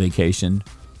summer vacation,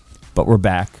 but we're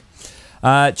back.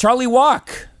 Charlie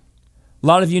Walk. A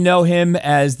lot of you know him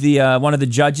as the one of the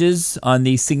judges on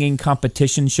the singing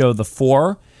competition show The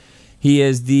Four. He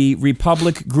is the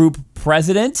Republic Group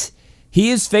president. He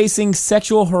is facing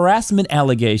sexual harassment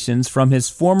allegations from his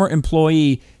former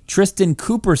employee, Tristan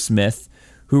Coopersmith,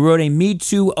 who wrote a Me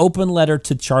Too open letter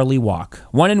to Charlie Walk,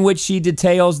 one in which she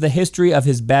details the history of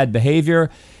his bad behavior,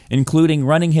 including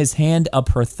running his hand up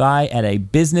her thigh at a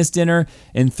business dinner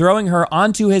and throwing her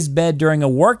onto his bed during a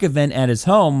work event at his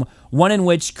home, one in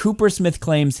which Coopersmith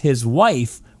claims his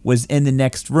wife was in the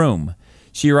next room.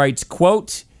 She writes,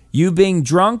 quote, "You being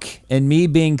drunk and me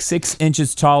being 6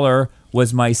 inches taller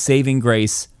was my saving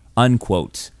grace,"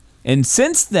 unquote. And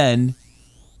since then,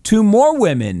 2 more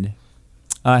women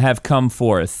have come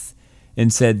forth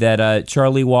and said that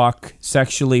Charlie Walk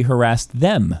sexually harassed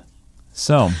them.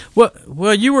 So,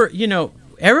 well, you know,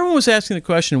 everyone was asking the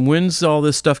question, when's all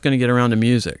this stuff going to get around to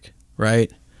music, right?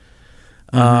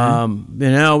 Mm-hmm.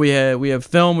 You know, we have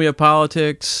film, we have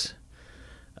politics,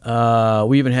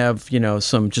 we even have, you know,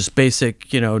 some just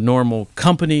basic, you know, normal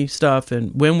company stuff.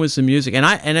 And when was the music? And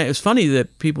it was funny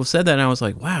that people said that, and I was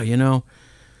like, wow, you know,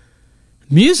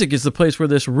 music is the place where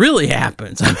this really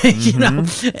happens. I mean, you know,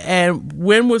 and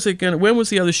when was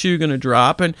the other shoe going to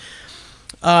drop? And,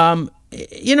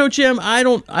 you know, Jim, I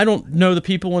don't know the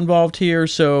people involved here,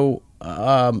 so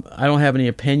I don't have any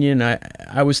opinion.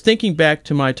 I was thinking back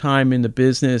to my time in the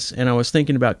business, and I was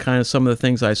thinking about kind of some of the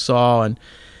things I saw, and,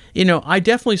 you know, I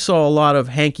definitely saw a lot of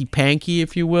hanky-panky,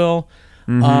 if you will.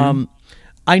 Mm-hmm.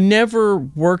 I never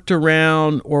worked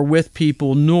around or with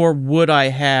people, nor would I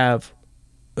have,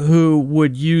 who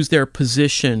would use their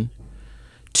position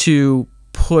to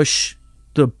push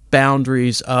the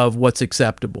boundaries of what's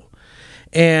acceptable.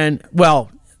 And,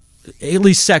 well, at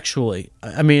least sexually.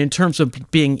 I mean, in terms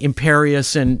of being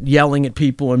imperious and yelling at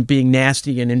people and being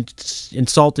nasty and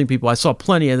insulting people, I saw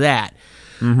plenty of that.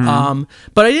 Mm-hmm.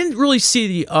 But I didn't really see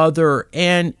the other,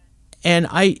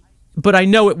 but I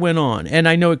know it went on, and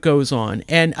I know it goes on.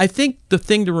 And I think the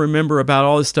thing to remember about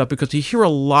all this stuff, because you hear a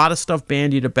lot of stuff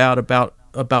bandied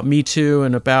about Me Too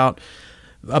and about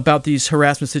these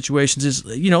harassment situations, is,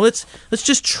 you know, let's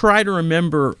just try to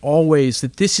remember always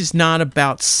that this is not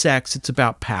about sex, it's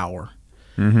about power.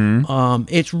 Mm-hmm.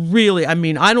 It's really, I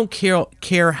mean, I don't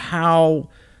care how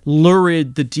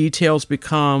lurid the details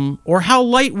become or how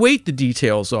lightweight the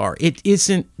details are.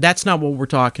 That's not what we're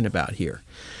talking about here.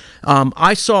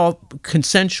 I saw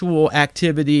consensual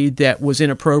activity that was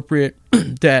inappropriate,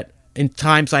 that in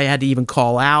times I had to even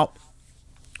call out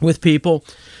with people,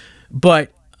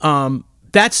 but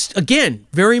that's, again,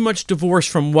 very much divorced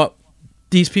from what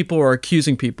these people are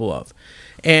accusing people of.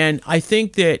 And I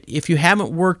think that if you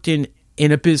haven't worked in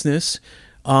a business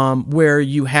where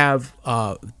you have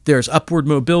there's upward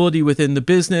mobility within the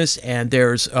business and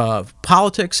there's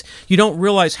politics, you don't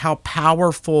realize how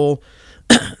powerful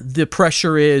the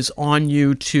pressure is on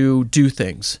you to do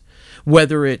things,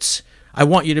 whether it's I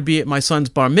want you to be at my son's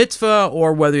bar mitzvah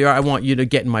or whether I want you to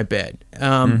get in my bed.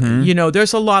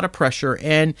 There's a lot of pressure,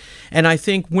 and I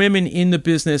think women in the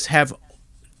business have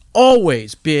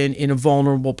always been in a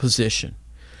vulnerable position.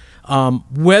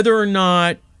 Whether or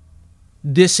not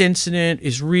this incident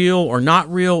is real or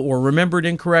not real or remembered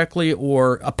incorrectly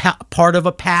or a part of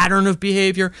a pattern of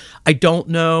behavior, I don't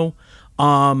know.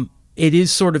 It is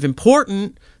sort of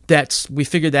important that we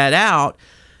figure that out.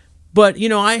 But,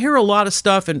 I hear a lot of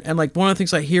stuff, and like one of the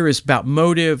things I hear is about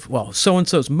motive. Well,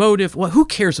 so-and-so's motive. Well, who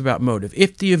cares about motive?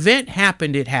 If the event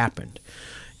happened, it happened.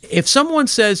 If someone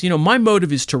says, my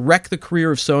motive is to wreck the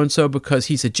career of so-and-so because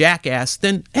he's a jackass,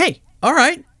 then, hey, all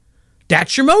right,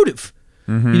 that's your motive.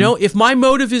 If my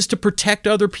motive is to protect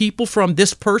other people from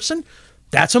this person,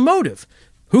 that's a motive.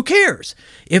 Who cares?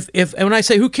 And when I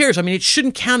say who cares, I mean, it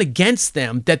shouldn't count against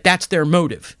them that that's their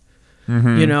motive.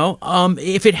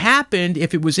 If it happened,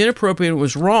 if it was inappropriate and it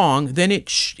was wrong, then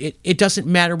it doesn't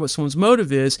matter what someone's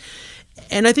motive is.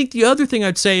 And I think the other thing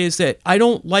I'd say is that I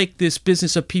don't like this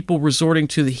business of people resorting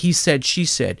to the he said, she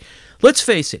said. Let's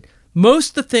face it,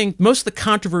 most of the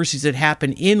controversies that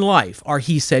happen in life are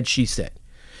he said, she said.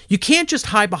 You can't just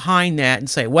hide behind that and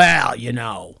say, well,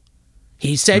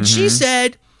 he said, she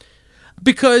said.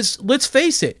 Because let's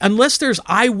face it, unless there's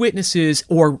eyewitnesses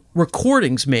or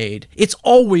recordings made, it's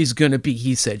always going to be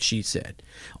he said, she said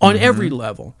on every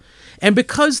level. And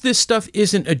because this stuff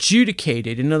isn't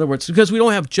adjudicated, in other words, because we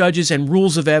don't have judges and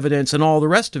rules of evidence and all the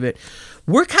rest of it,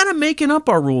 we're kind of making up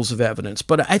our rules of evidence.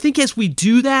 But I think as we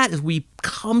do that, as we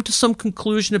come to some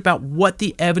conclusion about what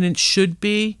the evidence should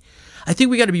be, I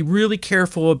think we got to be really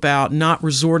careful about not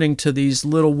resorting to these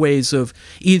little ways of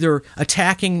either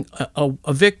attacking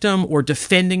a victim or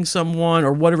defending someone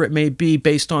or whatever it may be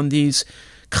based on these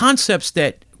concepts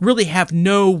that really have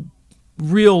no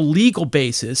real legal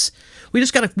basis. We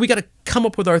got to come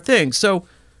up with our thing. So,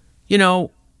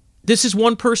 this is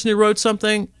one person who wrote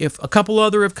something. If a couple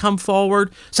other have come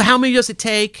forward, so how many does it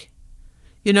take?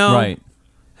 Right.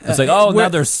 It's like, now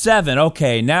there's 7.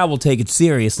 Okay, now we'll take it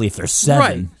seriously if there's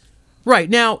 7. Right.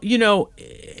 Now, in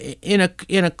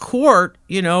a court,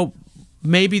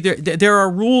 maybe there are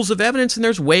rules of evidence and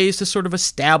there's ways to sort of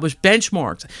establish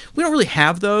benchmarks. We don't really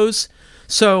have those.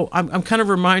 So I'm kind of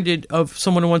reminded of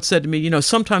someone who once said to me,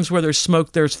 sometimes where there's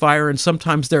smoke, there's fire, and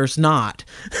sometimes there's not.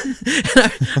 And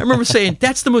I remember saying,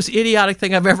 that's the most idiotic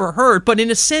thing I've ever heard. But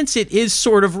in a sense, it is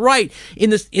sort of right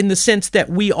in the sense that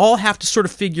we all have to sort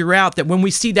of figure out that when we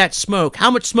see that smoke,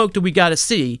 how much smoke do we got to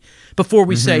see before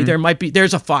we say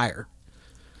there's a fire?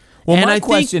 Well, and my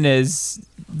question is,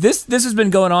 this has been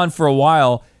going on for a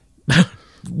while.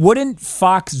 Wouldn't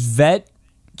Fox vet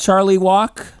Charlie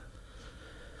Walk?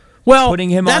 Well, putting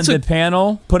him on the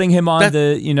panel,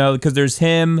 because there's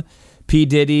him, P.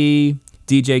 Diddy,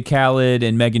 DJ Khaled,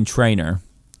 and Meghan Trainor.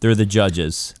 They're the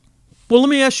judges. Well, let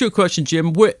me ask you a question,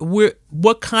 Jim.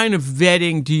 What kind of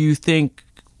vetting do you think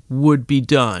would be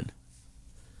done?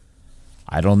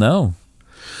 I don't know.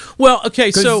 Well, okay,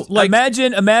 so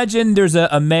imagine there's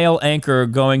a male anchor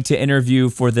going to interview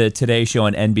for the Today Show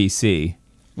on NBC.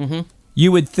 Mm-hmm.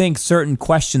 You would think certain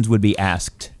questions would be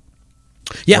asked.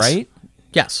 Yes. Right?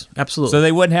 Yes, absolutely. So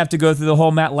they wouldn't have to go through the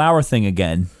whole Matt Lauer thing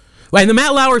again. Well, and the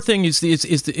Matt Lauer thing is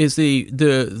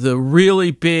the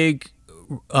really big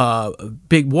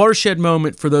watershed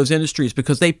moment for those industries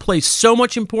because they placed so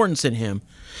much importance in him,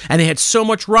 and they had so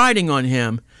much riding on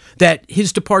him that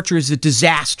his departure is a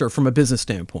disaster from a business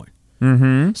standpoint.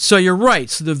 Mm-hmm. So you're right.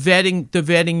 So the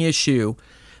vetting issue.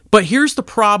 But here's the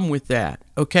problem with that.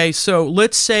 Okay, so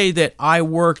let's say that I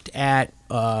worked at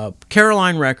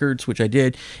Caroline Records, which I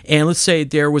did, and let's say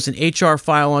there was an HR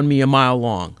file on me a mile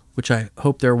long, which I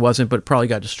hope there wasn't, but it probably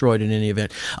got destroyed in any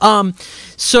event.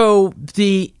 So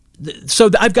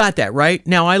I've got that, right?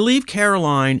 Now I leave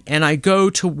Caroline and I go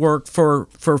to work for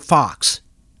Fox,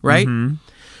 right? Mm-hmm.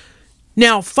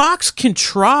 Now Fox can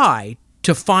try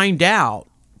to find out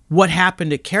what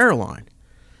happened at Caroline.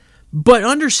 But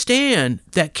understand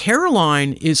that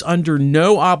Caroline is under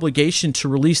no obligation to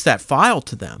release that file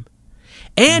to them.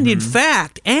 And in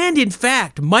fact,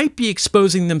 might be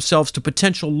exposing themselves to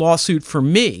potential lawsuit for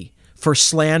me for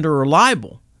slander or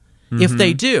libel if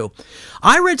they do.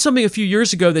 I read something a few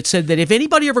years ago that said that if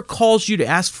anybody ever calls you to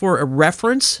ask for a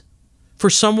reference for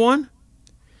someone,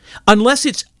 unless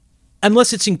it's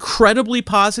incredibly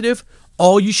positive,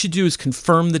 all you should do is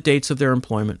confirm the dates of their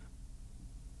employment.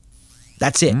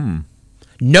 That's it.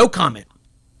 No comment.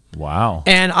 Wow.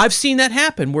 And I've seen that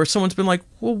happen where someone's been like,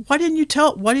 well, why didn't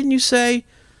you say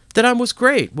that I was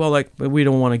great? Well, we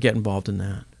don't want to get involved in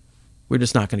that. We're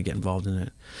just not going to get involved in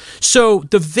it. So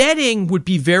the vetting would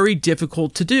be very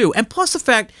difficult to do. And plus the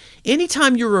fact,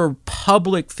 anytime you're a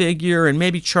public figure, and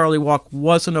maybe Charlie Walk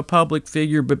wasn't a public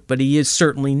figure, but he is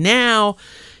certainly now,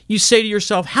 you say to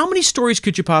yourself, how many stories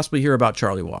could you possibly hear about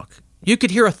Charlie Walk? You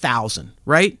could hear 1,000,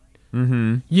 right?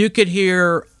 Mm-hmm. You could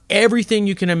hear everything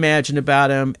you can imagine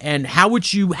about him, and how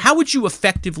would you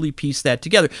effectively piece that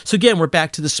together? So again, we're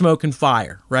back to the smoke and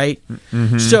fire, right?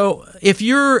 Mm-hmm. So if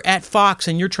you're at Fox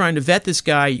and you're trying to vet this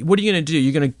guy, what are you going to do?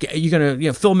 You're going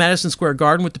to fill Madison Square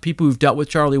Garden with the people who've dealt with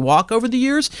Charlie Walk over the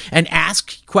years and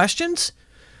ask questions?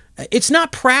 It's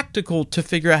not practical to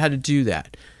figure out how to do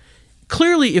that.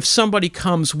 Clearly, if somebody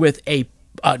comes with an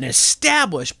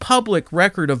established public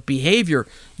record of behavior,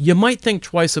 you might think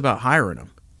twice about hiring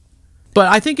them. But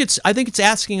I think it's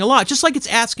asking a lot, just like it's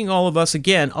asking all of us,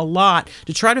 again, a lot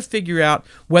to try to figure out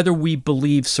whether we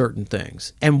believe certain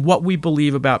things and what we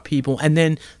believe about people, and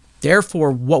then, therefore,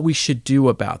 what we should do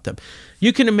about them.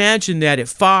 You can imagine that at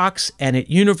Fox and at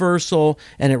Universal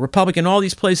and at Republic and all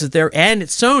these places there, and at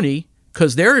Sony,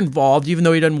 because they're involved, even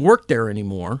though he doesn't work there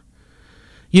anymore.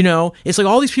 It's like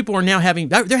all these people are now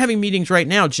they're having meetings right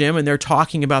now, Jim, and they're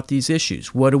talking about these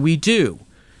issues. What do we do?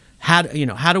 How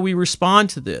do we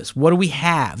respond to this? What do we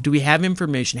have? Do we have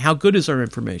information? How good is our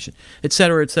information? Et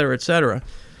cetera, et cetera, et cetera.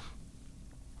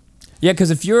 Yeah, because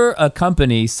if you're a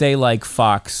company, say like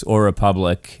Fox or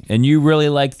Republic, and you really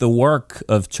like the work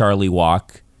of Charlie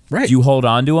Walk, right, do you hold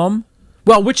on to him?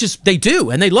 Well, they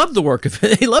do, and they love the work of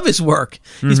it. They love his work.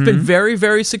 Mm-hmm. He's been very,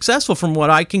 very successful from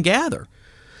what I can gather.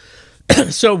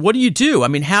 So what do you do? I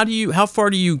mean, how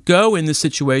far do you go in this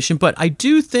situation? But I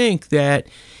do think that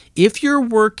if you're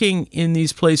working in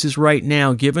these places right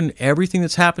now, given everything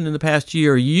that's happened in the past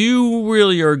year, you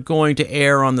really are going to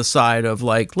err on the side of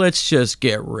like, let's just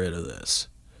get rid of this.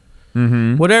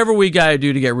 Mm-hmm. Whatever we got to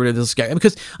do to get rid of this guy.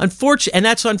 Because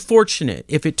that's unfortunate.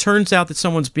 If it turns out that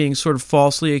someone's being sort of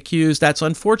falsely accused, that's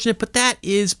unfortunate, but that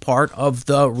is part of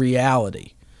the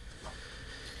reality.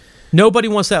 Nobody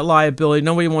wants that liability.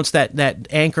 Nobody wants that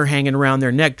anchor hanging around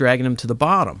their neck, dragging them to the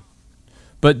bottom.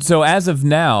 But so as of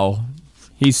now,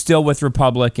 he's still with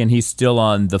Republic, and he's still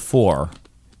on the 4.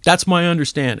 That's my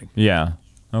understanding. Yeah.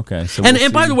 Okay. So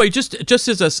and by the way, just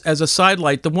as a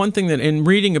sidelight, the one thing that in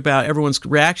reading about everyone's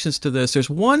reactions to this, there's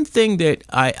one thing that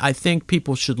I think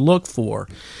people should look for,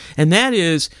 and that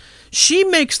is she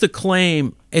makes the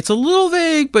claim. It's a little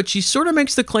vague, but she sort of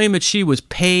makes the claim that she was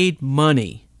paid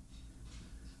money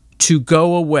to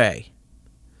go away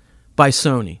by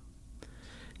Sony.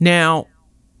 Now,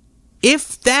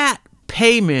 if that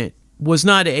payment was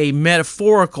not a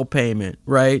metaphorical payment,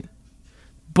 right,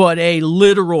 but a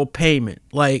literal payment,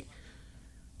 like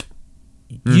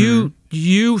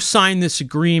you sign this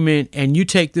agreement and you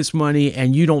take this money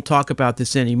and you don't talk about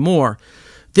this anymore,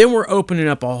 then we're opening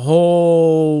up a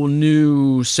whole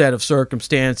new set of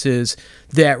circumstances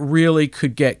that really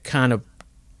could get kind of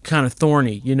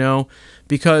thorny,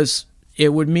 because it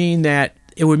would mean that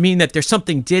there's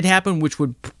something did happen which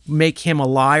would make him a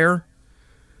liar.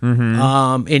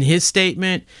 Mm-hmm. In his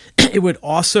statement. It would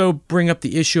also bring up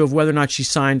the issue of whether or not she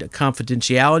signed a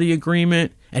confidentiality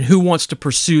agreement and who wants to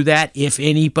pursue that, if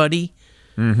anybody.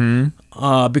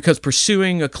 Mm-hmm. Because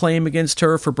pursuing a claim against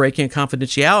her for breaking a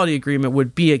confidentiality agreement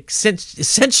would be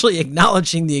essentially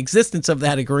acknowledging the existence of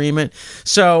that agreement.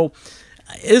 So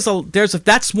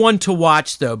that's one to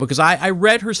watch, though, because I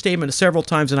read her statement several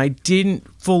times and I didn't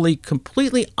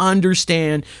completely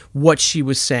understand what she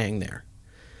was saying there.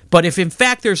 But if in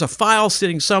fact there's a file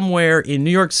sitting somewhere in New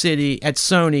York City at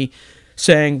Sony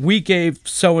saying we gave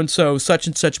so-and-so such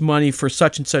and such money for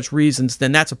such and such reasons,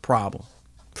 then that's a problem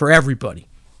for everybody.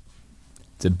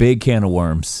 It's a big can of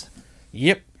worms.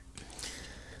 Yep.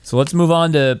 So let's move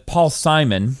on to Paul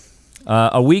Simon.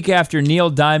 A week after Neil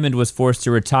Diamond was forced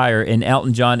to retire and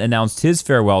Elton John announced his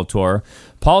farewell tour,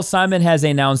 Paul Simon has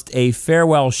announced a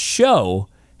farewell show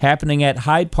happening at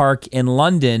Hyde Park in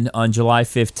London on July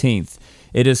 15th.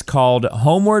 It is called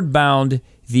Homeward Bound,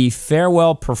 the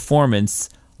Farewell Performance.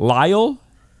 Lyle,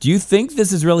 do you think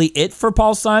this is really it for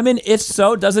Paul Simon? If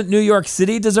so, doesn't New York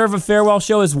City deserve a farewell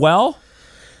show as well?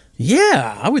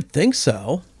 Yeah, I would think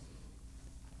so.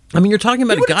 I mean, you're talking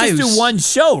about a guy who's... just do one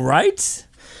show, right?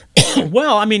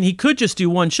 Well, I mean, he could just do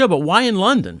one show, but why in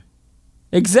London?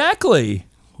 Exactly.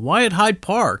 Why at Hyde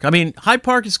Park? I mean, Hyde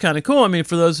Park is kind of cool. I mean,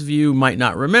 for those of you who might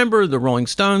not remember, the Rolling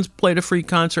Stones played a free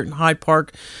concert in Hyde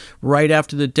Park right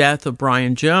after the death of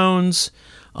Brian Jones.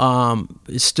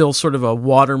 It's still sort of a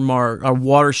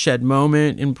watershed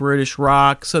moment in British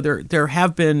rock. So there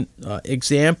have been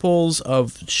examples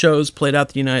of shows played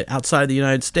outside the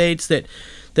United States that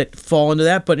that fall into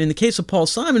that. But in the case of Paul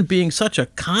Simon, being such a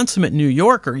consummate New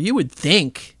Yorker, you would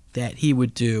think that he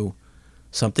would do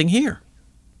something here.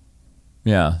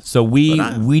 Yeah. So we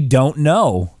don't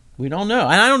know. We don't know.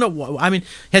 And I don't know. I mean,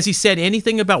 has he said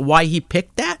anything about why he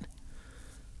picked that?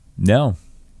 No.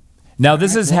 Now,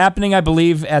 this is happening, I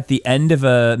believe, at the end of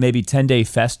a maybe 10-day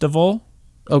festival.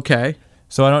 Okay.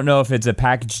 So I don't know if it's a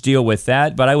package deal with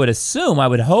that, but I would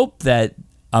hope that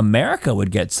America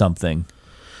would get something.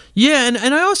 Yeah, and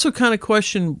I also kind of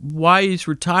question why he's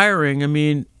retiring. I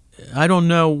mean, I don't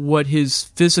know what his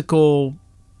physical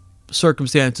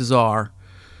circumstances are.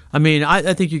 I mean,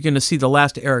 I think you're going to see the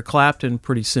last of Eric Clapton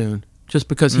pretty soon, just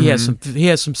because he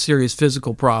has some serious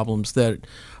physical problems that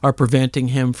are preventing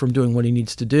him from doing what he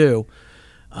needs to do.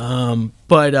 And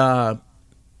the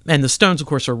Stones, of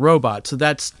course, are robots, so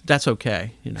that's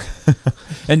okay, you know.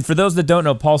 And for those that don't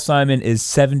know, Paul Simon is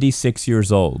 76 years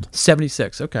old.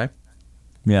 76, okay.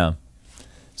 Yeah.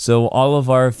 So all of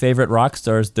our favorite rock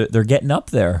stars, they're getting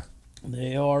up there.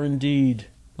 They are indeed.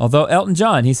 Although Elton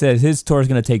John, he says his tour is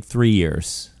going to take 3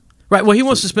 years. Right, well, he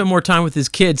wants to spend more time with his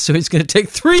kids, so he's going to take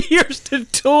 3 years to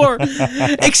tour.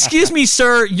 Excuse me,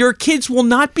 sir, your kids will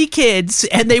not be kids,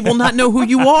 and they will not know who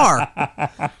you are.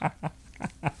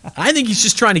 I think he's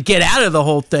just trying to get out of the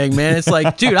whole thing, man. It's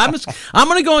like, dude, I'm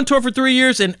going to go on tour for 3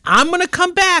 years, and I'm going to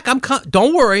come back.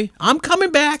 Don't worry, I'm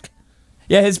coming back.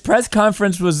 Yeah, his press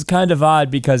conference was kind of odd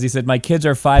because he said, my kids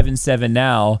are 5 and 7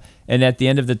 now, and at the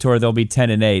end of the tour, they'll be 10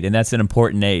 and 8, and that's an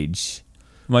important age.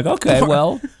 I'm like, okay,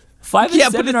 well... 5 and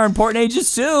 7 are important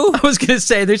ages too. I was going to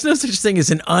say, there's no such thing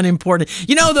as an unimportant.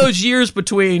 You know, those years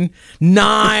between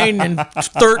 9 and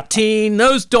 13,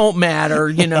 those don't matter.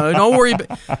 You know, don't worry.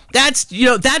 That's, you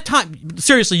know, that time.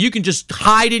 Seriously, you can just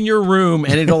hide in your room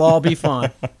and it'll all be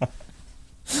fine.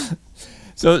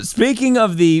 So, speaking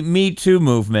of the Me Too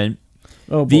movement,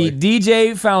 the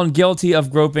DJ found guilty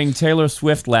of groping Taylor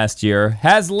Swift last year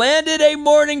has landed a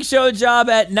morning show job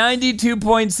at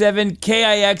 92.7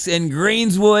 KIX in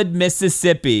Greenswood,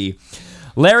 Mississippi.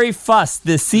 Larry Fuss,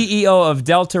 the CEO of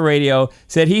Delta Radio,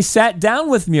 said he sat down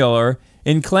with Mueller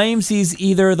and claims he's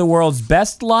either the world's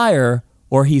best liar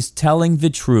or he's telling the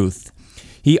truth.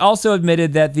 He also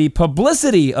admitted that the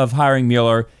publicity of hiring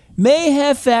Mueller may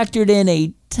have factored in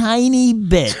a tiny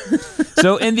bit.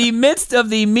 So in the midst of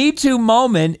the Me Too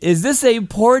moment, is this a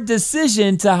poor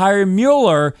decision to hire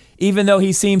Mueller, even though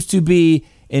he seems to be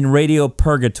in radio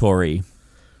purgatory?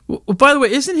 Well, by the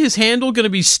way, isn't his handle going to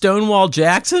be Stonewall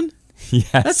Jackson?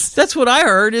 Yes. That's what I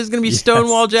heard, is going to be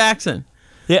Stonewall Jackson.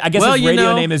 Yeah, I guess his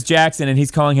radio name is Jackson, and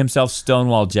he's calling himself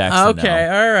Stonewall Jackson okay,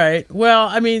 now. All right. Well,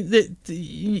 I mean,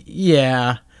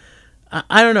 yeah.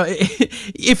 I don't know.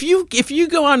 If you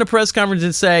go on a press conference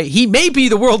and say he may be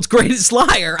the world's greatest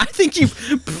liar, I think you've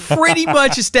pretty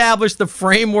much established the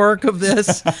framework of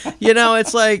this. You know,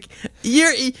 it's like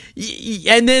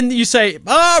and then you say,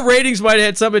 ratings might have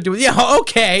had something to do with it. Yeah,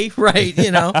 okay, right.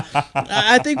 You know,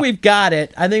 I think we've got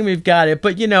it.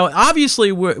 But you know,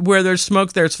 obviously, where there's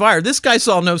smoke, there's fire. This guy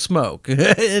saw no smoke,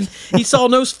 and he saw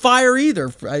no fire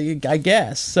either. I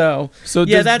guess so.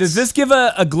 Yeah, does this give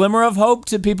a glimmer of hope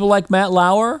to people like Matt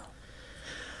Lauer?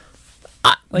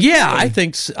 I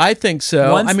think so.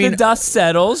 Once the dust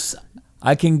settles,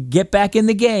 I can get back in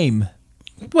the game.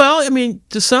 Well, I mean,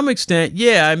 to some extent,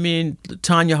 yeah. I mean, the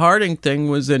Tanya Harding thing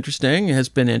was interesting. It has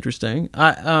been interesting.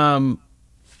 I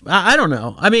don't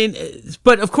know. I mean,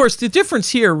 but of course, the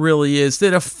difference here really is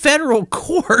that a federal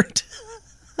court.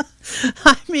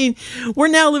 I mean, we're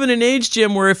now living in an age,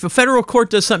 Jim, where if a federal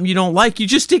court does something you don't like, you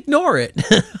just ignore it.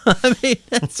 I mean,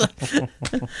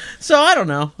 so I don't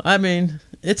know. I mean,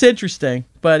 it's interesting,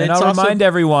 but I'll remind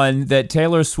everyone that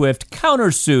Taylor Swift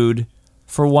countersued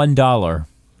for $1.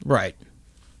 Right.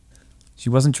 She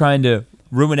wasn't trying to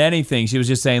ruin anything. She was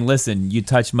just saying, "Listen, you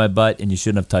touched my butt, and you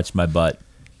shouldn't have touched my butt."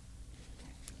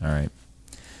 All right.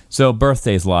 So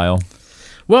birthdays, Lyle.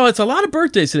 Well, it's a lot of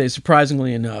birthdays today,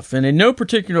 surprisingly enough. And in no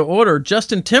particular order,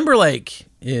 Justin Timberlake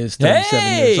is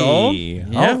 37 years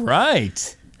old. All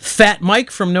right. Fat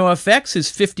Mike from NoFX is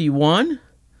 51.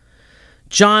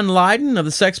 John Lydon of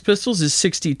the Sex Pistols is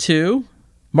 62.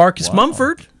 Marcus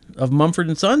Mumford of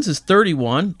Mumford & Sons is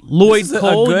 31. Lloyd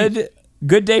Cole. A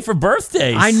good day for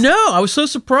birthdays. I know. I was so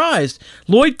surprised.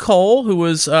 Lloyd Cole, who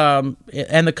was, and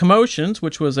the Commotions,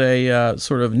 which was a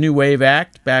sort of new wave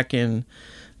act back in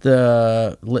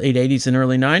the late 80s and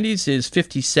early 90s, is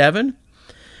 57.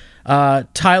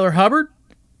 Tyler Hubbard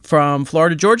from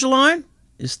Florida Georgia Line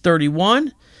is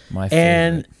 31. My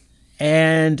favorite.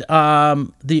 And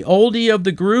the oldie of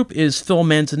the group is Phil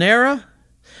Manzanera,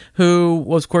 who,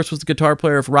 of course, was the guitar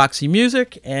player of Roxy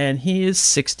Music, and he is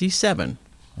 67.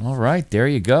 All right, there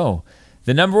you go.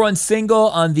 The number one single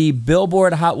on the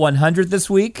Billboard Hot 100 this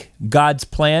week, God's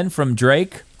Plan from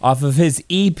Drake, off of his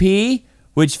EP,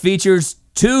 which features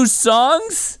 2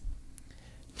 songs.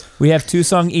 We have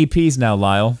 2-song EPs now,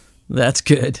 Lyle. That's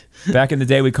good. Back in the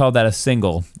day, we called that a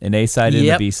single, an A-side and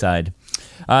a B-side.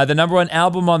 The number one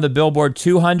album on the Billboard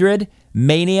 200,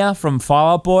 Mania from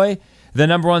Fall Out Boy. The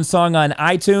number one song on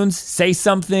iTunes, Say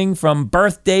Something from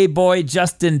Birthday Boy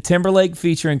Justin Timberlake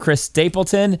featuring Chris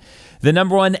Stapleton. The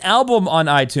number one album on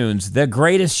iTunes, The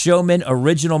Greatest Showman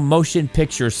original motion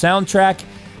picture soundtrack.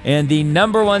 And the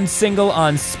number one single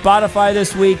on Spotify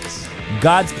this week,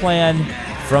 God's Plan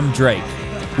from Drake.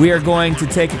 We are going to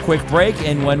take a quick break,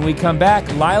 and when we come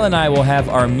back, Lyle and I will have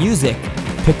our music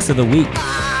picks of the week.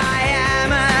 I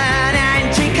am an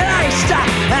anti-coaster.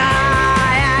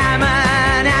 I am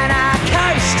an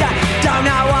anarchoaster. Don't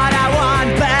know what I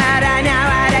want, but I know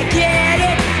how to get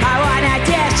it. I want to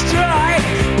destroy,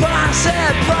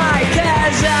 possibly,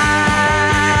 'cause I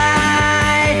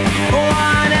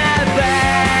want to be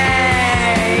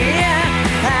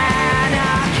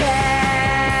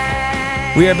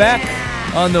anarchist. We are back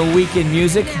on the Week in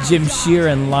Music, Jim Shear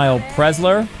and Lyle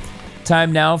Presler.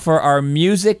 Time now for our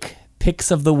music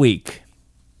picks of the week.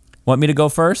 Want me to go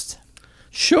first?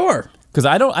 Sure. Because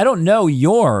I don't know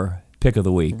your pick of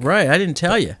the week. Right, I didn't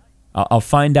tell you. I'll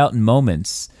find out in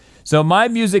moments. So my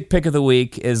music pick of the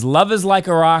week is Love Is Like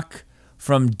a Rock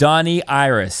from Donnie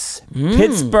Iris,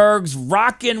 Pittsburgh's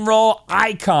rock and roll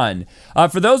icon.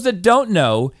 For those that don't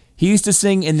know, he used to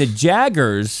sing in the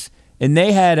Jaggers, and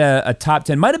they had a top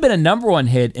 10, might have been a number one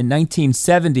hit in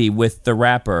 1970 with the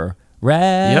rapper.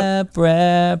 Rap,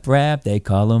 they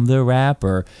call him the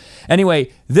rapper. Anyway,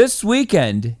 this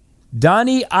weekend,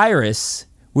 Donnie Iris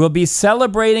will be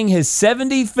celebrating his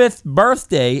 75th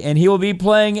birthday, and he will be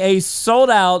playing a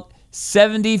sold-out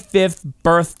 75th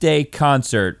birthday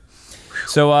concert.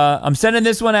 So I'm sending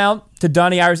this one out to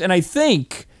Donnie Iris, and I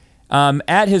think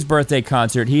at his birthday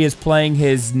concert, he is playing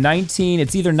his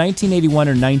it's either 1981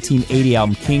 or 1980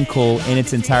 album, King Cool, in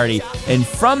its entirety. And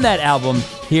from that album,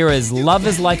 here is Love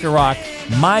Is Like a Rock,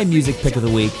 my music pick of the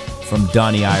week from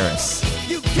Donnie Iris.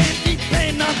 You can't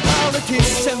depend on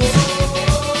politicians,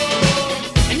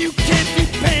 and you can't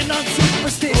depend on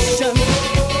superstition.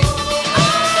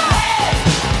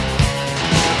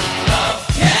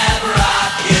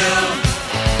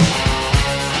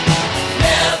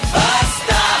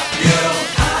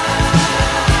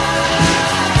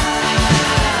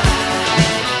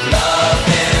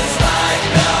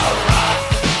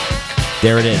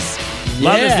 There it is.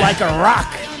 Love Is Like a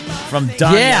Rock from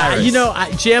Donnie Iris. You know,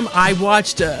 Jim, I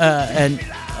watched, and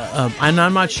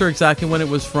I'm not sure exactly when it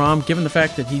was from, given the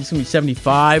fact that he's going to be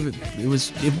 75. It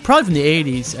was probably from the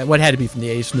 80s. What had to be from the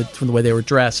 80s, from the way they were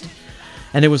dressed.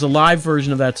 And it was a live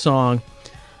version of that song.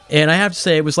 And I have to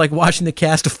say, it was like watching the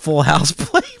cast of Full House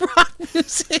play rock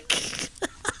music.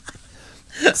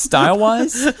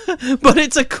 Style-wise? But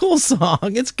it's a cool song.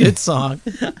 It's a good song.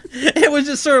 It was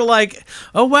just sort of like,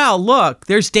 oh, wow, look,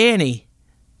 there's Danny.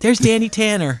 There's Danny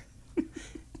Tanner.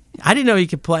 I didn't know he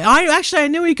could play. I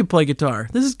knew he could play guitar.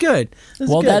 This is good.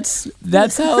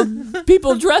 That's how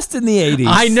people dressed in the 80s.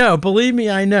 I know. Believe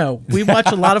me, I know. We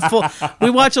watch a lot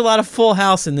of Full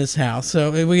House in this house,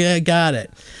 so we got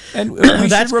it. And we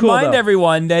That's should cool, remind though.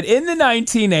 everyone that in the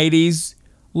 1980s,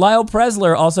 Lyle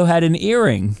Presler also had an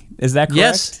earring. Is that correct?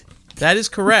 Yes, that is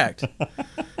correct.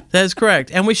 That is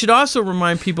correct. And we should also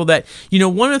remind people that,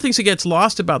 one of the things that gets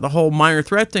lost about the whole Minor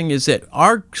Threat thing is that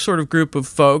our sort of group of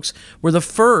folks were the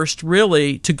first,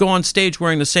 really, to go on stage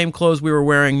wearing the same clothes we were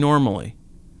wearing normally.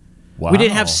 Wow. We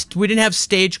didn't have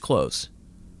stage clothes.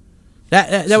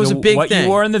 That was a big what thing. What you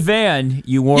wore in the van,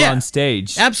 you wore on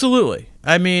stage. Absolutely.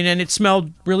 I mean, and it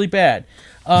smelled really bad.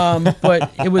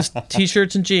 But it was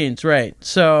T-shirts and jeans, right?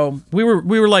 So we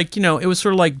were like, it was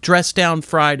sort of like dress down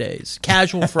Fridays,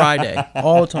 casual Friday,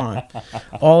 all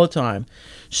the time.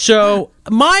 So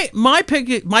my pick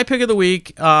of the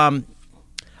week. I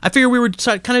figure we would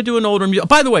kind of do an older music.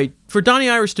 By the way, for Donnie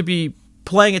Iris to be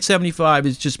playing at 75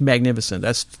 is just magnificent.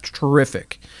 That's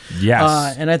terrific.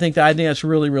 Yes. And I think that's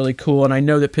really, really cool. And I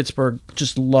know that Pittsburgh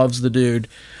just loves the dude.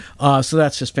 So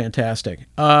that's just fantastic.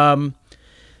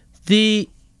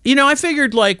 I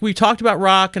figured, like, we talked about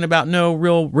rock and about no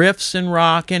real riffs in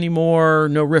rock anymore,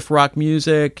 no riff rock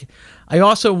music. I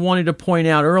also wanted to point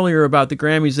out earlier about the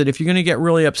Grammys that if you're going to get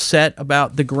really upset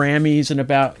about the Grammys and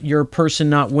about your person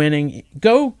not winning,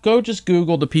 go just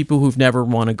Google the people who've never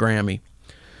won a Grammy.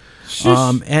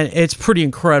 And it's pretty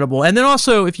incredible. And then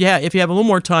also, if you have a little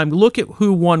more time, look at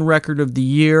who won Record of the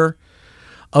Year.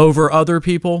 over other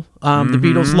people. The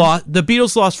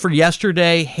Beatles lost for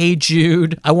Yesterday, Hey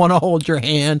Jude, I Want to Hold Your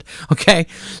Hand. Okay,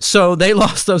 so they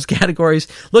lost those categories.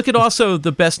 Look at also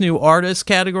the Best New Artist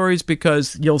categories,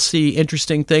 because you'll see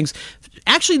interesting things.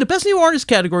 Actually, the Best New Artist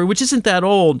category, which isn't that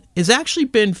old, has actually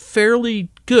been fairly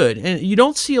good, and you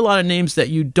don't see a lot of names that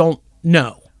you don't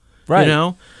know. Right. You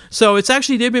know? So it's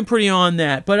actually, they've been pretty on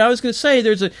that. But I was going to say,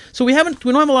 we don't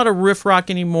have a lot of riff rock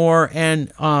anymore,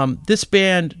 and this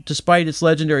band, despite its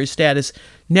legendary status,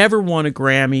 never won a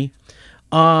Grammy.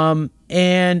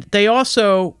 And they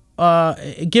also,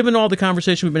 given all the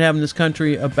conversation we've been having in this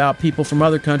country about people from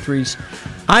other countries,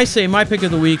 I say my pick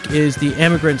of the week is the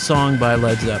Immigrant Song by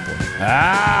Led Zeppelin.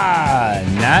 Ah,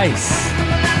 nice.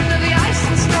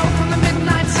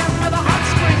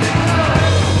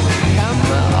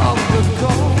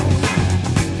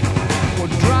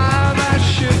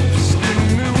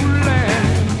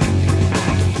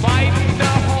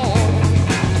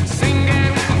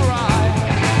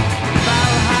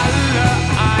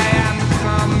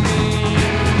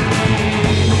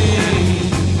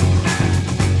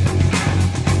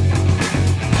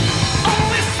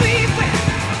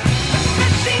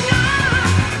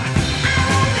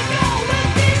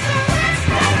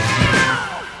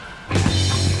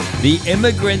 The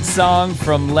Immigrant Song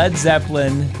from Led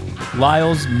Zeppelin,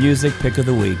 Lyle's music pick of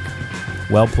the week.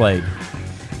 Well played.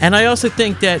 And I also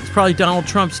think that it's probably Donald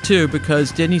Trump's too,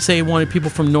 because didn't he say he wanted people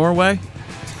from Norway?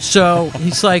 So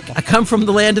he's like, I come from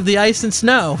the land of the ice and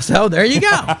snow. So there you go.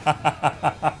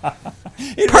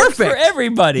 It Perfect works for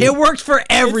everybody. It works for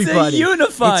everybody. It's a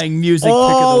unifying music all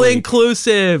pick of the week.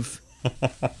 inclusive.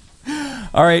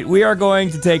 All right, we are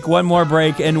going to take one more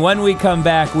break, and when we come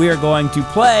back, we are going to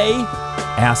play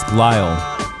Ask Lyle.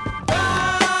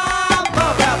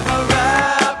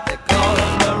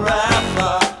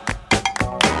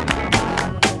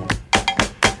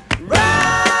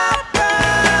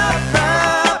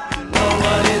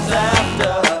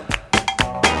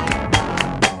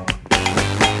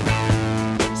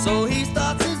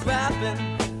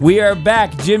 We are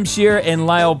back, Jim Shear and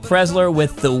Lyle Presler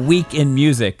with The Week in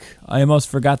Music. I almost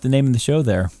forgot the name of the show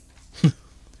there.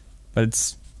 But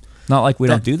it's not like we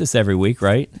don't do this every week,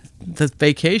 right? The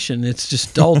vacation, it's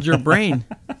just dulled your brain.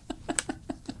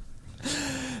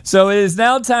 So it is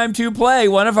now time to play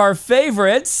one of our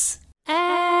favorites.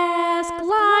 Ask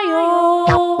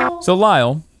Lyle. So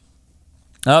Lyle,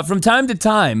 from time to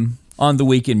time on The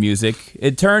Week in Music,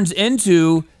 it turns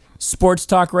into sports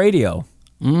talk radio.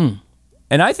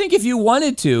 And I think if you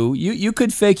wanted to, you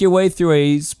could fake your way through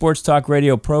a sports talk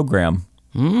radio program.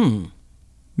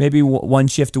 Maybe one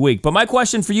shift a week. But my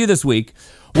question for you this week,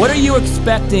 what are you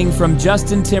expecting from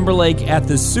Justin Timberlake at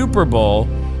the Super Bowl?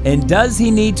 And does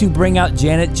he need to bring out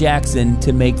Janet Jackson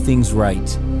to make things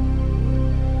right?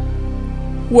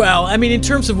 Well, I mean, in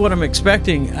terms of what I'm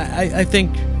expecting, I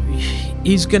think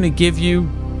he's going to give you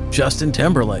Justin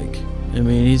Timberlake. I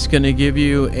mean, he's going to give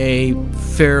you a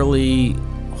fairly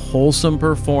wholesome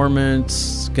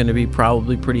performance. It's going to be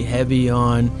probably pretty heavy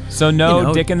on. So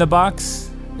no dick in the box?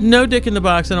 No dick in the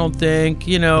box, I don't think.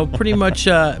 Pretty much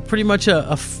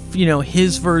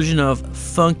his version of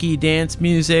funky dance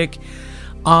music.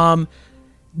 The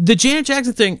Janet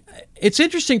Jackson thing, it's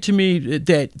interesting to me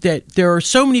that there are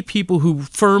so many people who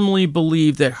firmly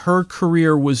believe that her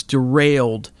career was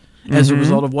derailed as a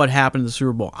result of what happened at the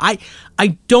Super Bowl. I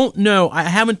don't know. I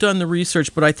haven't done the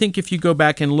research, but I think if you go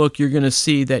back and look, you're going to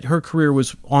see that her career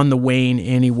was on the wane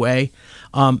anyway.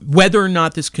 Whether or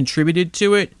not this contributed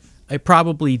to it, it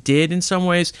probably did in some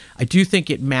ways. I do think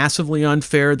it massively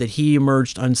unfair that he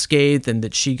emerged unscathed and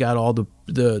that she got all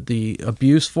the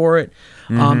abuse for it.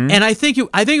 And I think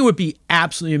it would be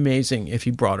absolutely amazing if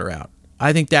he brought her out.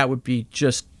 I think that would be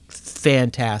just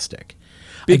fantastic.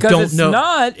 Because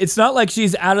it's not like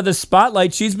she's out of the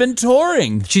spotlight. She's been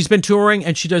touring. She's been touring,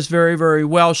 and she does very, very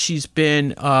well. She's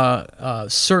been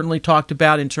certainly talked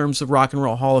about in terms of Rock and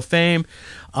Roll Hall of Fame.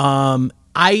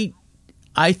 I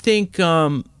think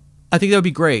that would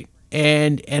be great,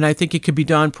 and I think it could be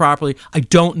done properly. I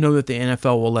don't know that the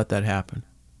NFL will let that happen.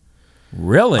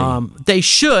 Really? They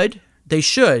should. They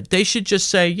should just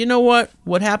say, you know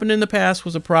what happened in the past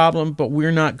was a problem, but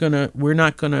we're not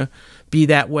gonna be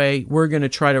that way. We're gonna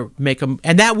try to make them,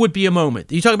 and that would be a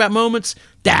moment. You talk about moments,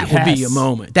 that would be a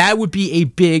moment. That would be a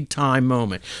big time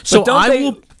moment. So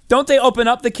don't they open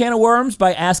up the can of worms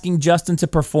by asking Justin to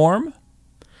perform?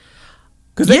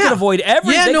 Because they could avoid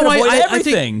everything.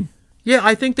 Everything.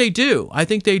 I think they do. I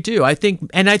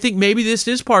think maybe this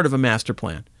is part of a master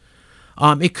plan.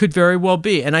 It could very well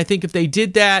be, and I think if they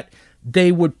did that,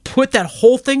 they would put that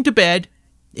whole thing to bed.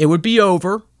 It would be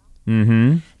over.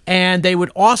 And they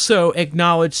would also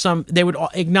acknowledge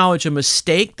a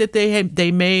mistake that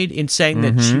they made in saying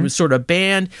that she was sort of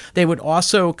banned. They would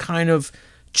also kind of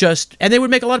and they would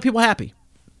make a lot of people happy.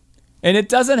 And it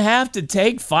doesn't have to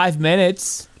take 5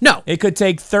 minutes. No. It could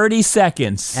take 30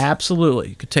 seconds.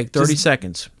 Absolutely. It could take 30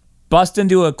 seconds. Bust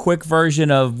into a quick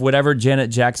version of whatever Janet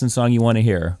Jackson song you want to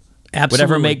hear. Absolutely.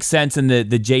 Whatever makes sense in the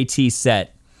JT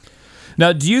set.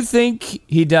 Now, do you think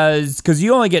he does, because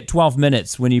you only get 12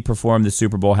 minutes when you perform the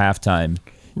Super Bowl halftime.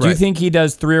 Do you think he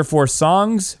does 3 or 4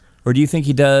 songs, or do you think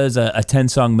he does a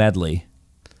 10-song medley?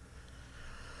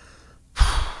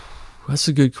 That's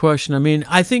a good question. I mean,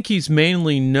 I think he's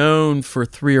mainly known for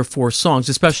 3 or 4 songs,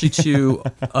 especially to,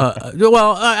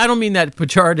 well, I don't mean that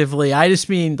pejoratively. I just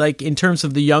mean, like, in terms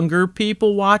of the younger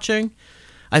people watching,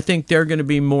 I think they're going to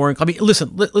be more, I mean,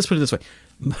 listen, let's put it this way.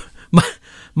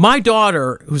 My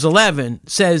daughter, who's 11,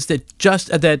 says that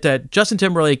Justin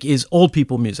Timberlake is old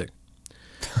people music.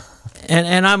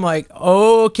 And I'm like,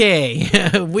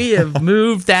 okay, we have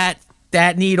moved that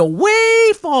needle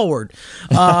way forward.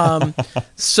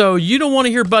 So you don't want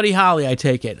to hear Buddy Holly, I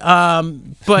take it.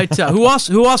 But who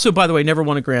also, by the way, never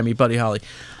won a Grammy, Buddy Holly.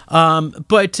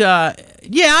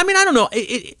 Yeah, I mean, I don't know.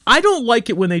 I don't like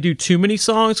it when they do too many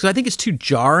songs because I think it's too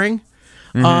jarring.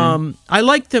 I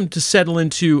like them to settle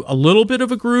into a little bit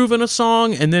of a groove in a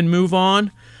song and then move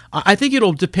on. I think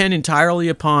it'll depend entirely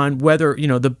upon whether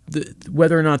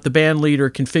whether or not the band leader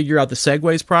can figure out the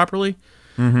segues properly.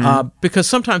 Because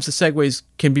sometimes the segues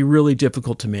can be really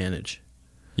difficult to manage.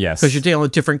 Yes, because you're dealing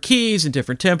with different keys and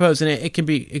different tempos, and it can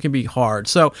be hard.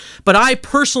 So, but I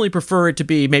personally prefer it to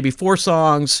be maybe 4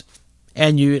 songs,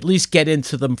 and you at least get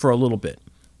into them for a little bit.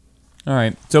 All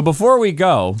right. So before we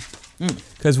go,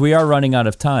 because we are running out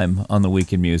of time on the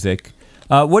Week in Music,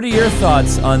 what are your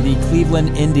thoughts on the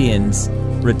Cleveland Indians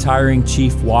retiring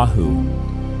Chief Wahoo?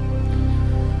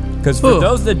 Because for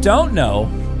those that don't know,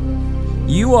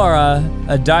 you are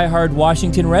a diehard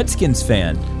Washington Redskins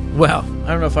fan. Well,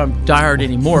 I don't know if I'm diehard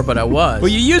anymore, but I was.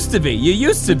 Well, you used to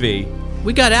be.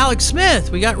 We got Alex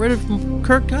Smith. We got rid of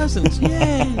Kirk Cousins.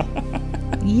 Yay.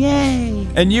 Yay.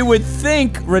 And you would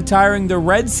think retiring the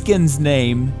Redskins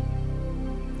name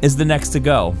is the next to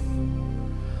go.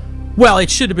 Well, it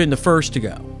should have been the first to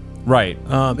go. Right.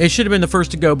 It should have been the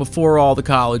first to go before all the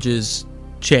colleges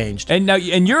changed. And now,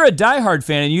 and you're a diehard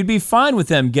fan, and you'd be fine with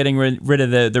them getting rid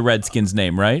of the Redskins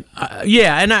name, right?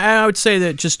 Yeah, and I would say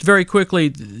that just very quickly,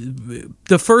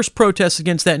 the first protest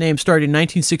against that name started in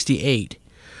 1968.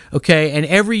 Okay, and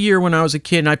every year when I was a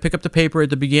kid and I'd pick up the paper at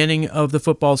the beginning of the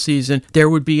football season, there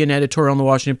would be an editorial in the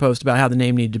Washington Post about how the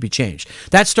name needed to be changed.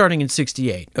 That's starting in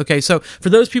 68. Okay, so for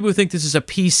those people who think this is a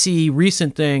PC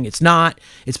recent thing, it's not.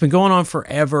 It's been going on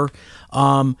forever.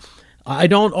 I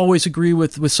don't always agree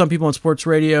with some people on sports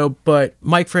radio, but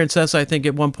Mike Francesa, I think,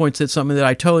 at one point said something that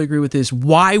I totally agree with is,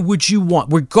 why would you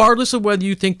want, regardless of whether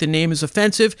you think the name is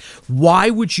offensive,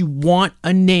 why would you want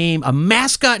a name, a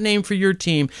mascot name for your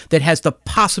team that has the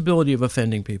possibility of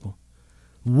offending people?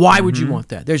 Why would you want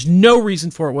that? There's no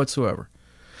reason for it whatsoever.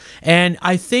 And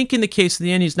I think in the case of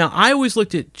the Indians, now I always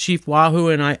looked at Chief Wahoo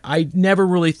and I never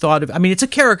really thought of, I mean, it's a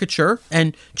caricature,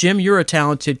 and Jim, you're a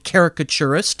talented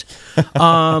caricaturist.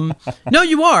 No,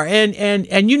 you are.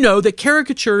 And you know that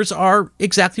caricatures are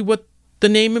exactly what the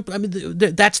name, I mean,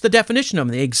 that's the definition of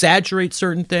them. They exaggerate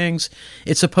certain things.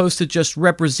 It's supposed to just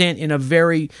represent in a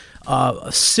very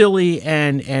silly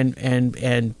and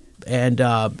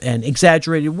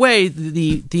exaggerated way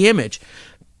the image.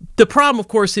 The problem, of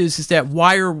course, is that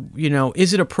why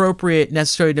is it appropriate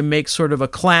necessarily to make sort of a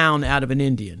clown out of an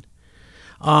Indian?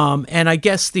 And I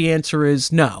guess the answer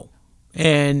is no.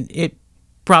 And it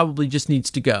probably just needs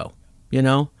to go,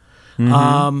 And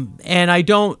I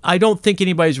don't think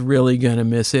anybody's really going to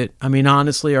miss it. I mean,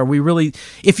 honestly, are we really,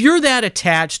 if you're that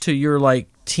attached to your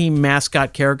team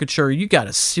mascot caricature, you got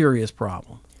a serious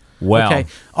problem. Well, okay.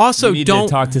 Also, you need to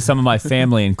talk to some of my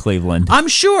family in Cleveland. I'm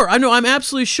sure. I know. I'm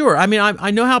absolutely sure. I mean,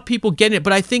 I know how people get it,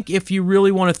 but I think if you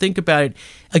really want to think about it,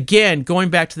 again,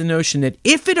 going back to the notion that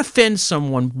if it offends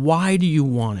someone, why do you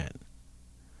want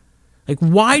it?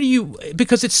 Why do you?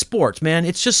 Because it's sports, man.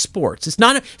 It's just sports. It's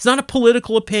not a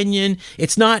political opinion.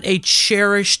 It's not a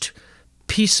cherished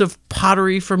piece of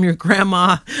pottery from your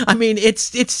grandma. I mean,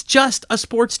 it's just a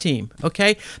sports team,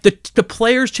 okay? The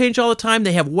players change all the time.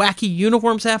 They have wacky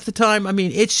uniforms half the time. I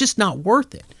mean, it's just not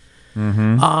worth it.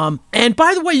 And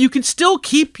by the way, you can still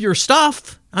keep your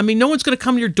stuff. I mean, no one's going to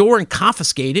come to your door and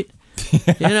confiscate it.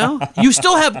 You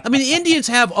still have, I mean, the Indians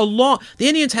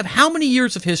have how many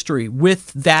years of history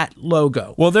with that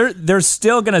logo? Well, they're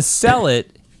still going to sell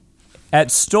it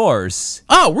at stores.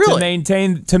 Oh, really?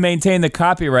 To maintain the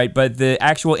copyright, but the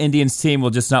actual Indians team will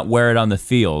just not wear it on the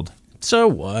field. So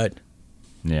what?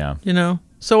 Yeah. You know?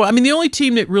 So, I mean, the only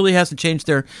team that really hasn't changed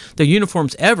their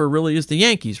uniforms ever really is the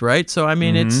Yankees, right? So, I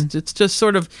mean, it's just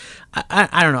sort of,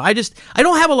 I don't know. I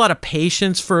don't have a lot of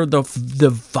patience for the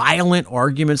violent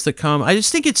arguments that come. I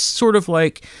just think it's sort of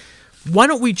like, why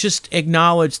don't we just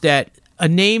acknowledge that a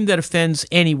name that offends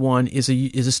anyone is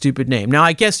a stupid name? Now,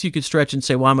 I guess you could stretch and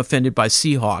say, well, I'm offended by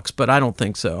Seahawks, but I don't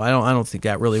think so. I don't think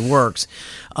that really works.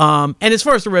 And as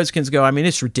far as the Redskins go, I mean,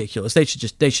 it's ridiculous. They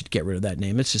should get rid of that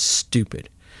name. It's just stupid.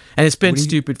 And it's been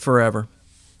stupid forever.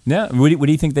 Yeah. What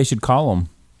do you think they should call them?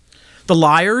 The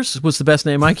Liars was the best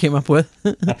name I came up with.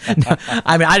 No,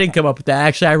 I mean, I didn't come up with that.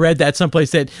 Actually, I read that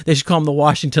someplace that they should call them the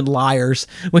Washington Liars,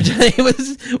 which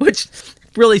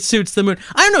really suits the mood.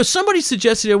 I don't know. Somebody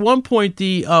suggested at one point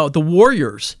the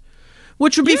Warriors,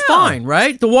 which would be fine,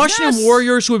 right? The Washington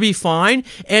Warriors would be fine,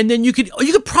 and then you could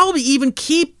probably even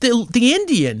keep the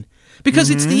Indian, because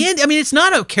it's the Indian. I mean, it's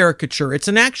not a caricature; it's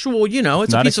an actual,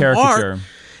 it's a piece of art.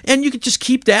 And you could just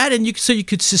keep that, and so you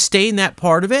could sustain that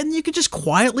part of it, and you could just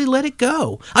quietly let it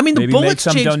go. I mean, the Maybe Bullets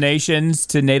make some donations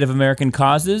to Native American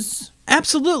causes.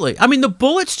 Absolutely. I mean, the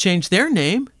Bullets changed their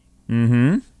name.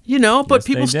 Mm-hmm. But yes,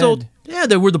 people still,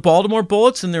 they were the Baltimore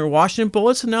Bullets, and they were Washington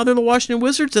Bullets, and now they're the Washington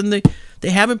Wizards, and they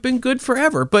haven't been good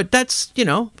forever. But that's,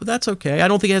 but that's okay. I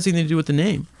don't think it has anything to do with the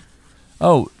name.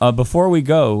 Oh, before we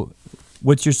go,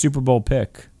 what's your Super Bowl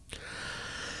pick?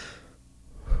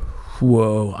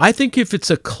 Whoa. I think if it's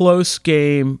a close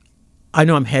game, I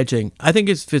know I'm hedging. I think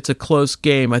if it's a close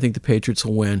game, I think the Patriots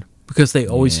will win, because they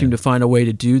always seem to find a way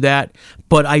to do that.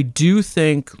 But I do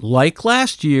think, like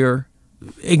last year,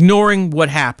 ignoring what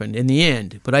happened in the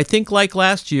end, but I think like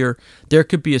last year, there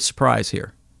could be a surprise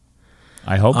here.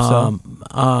 I hope so.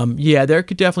 Yeah, there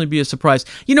could definitely be a surprise.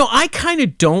 I kind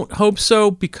of don't hope so,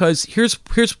 because here's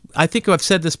I think I've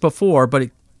said this before, but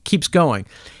it keeps going.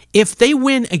 If they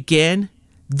win again,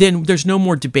 then there's no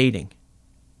more debating.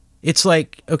 It's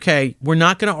like, okay, we're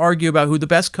not going to argue about who the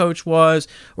best coach was,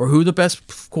 or who the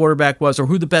best quarterback was, or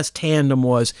who the best tandem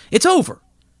was. It's over.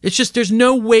 It's just, there's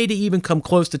no way to even come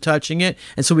close to touching it,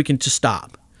 and so we can just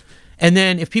stop. And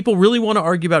then if people really want to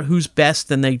argue about who's best,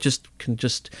 then they can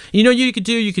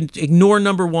you can ignore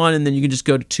number one, and then you can just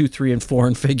go to 2, 3, and 4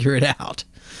 and figure it out.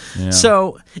 Yeah.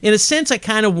 So in a sense, I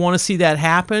kind of want to see that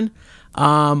happen.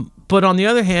 But on the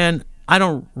other hand, I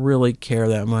don't really care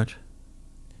that much.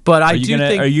 But I do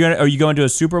think... Are you going to a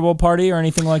Super Bowl party or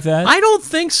anything like that? I don't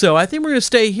think so. I think we're going to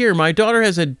stay here. My daughter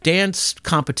has a dance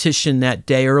competition that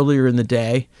day, earlier in the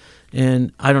day,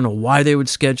 and I don't know why they would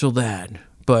schedule that.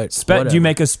 But do you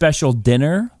make a special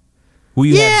dinner? Will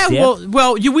you have dip?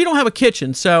 Well, we don't have a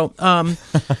kitchen, so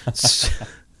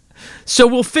so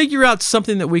we'll figure out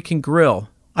something that we can grill.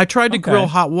 I tried to grill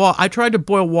hot water. I tried to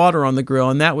boil water on the grill,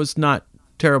 and that was not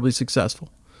terribly successful.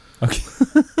 Okay.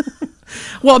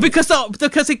 Well, because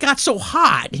it got so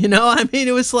hot, I mean,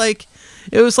 it was like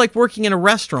working in a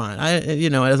restaurant.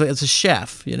 As a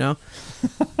chef,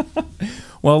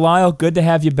 Well, Lyle, good to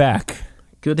have you back.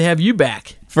 Good to have you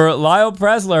back. For Lyle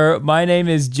Presler, my name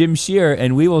is Jim Shear,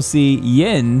 and we will see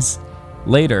Yins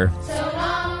later. So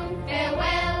long,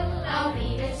 farewell, I'll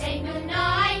be to say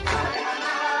goodnight.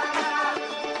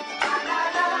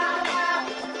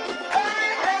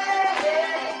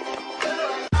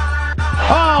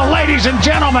 Oh, ladies and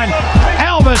gentlemen,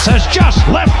 Elvis has just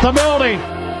left the building.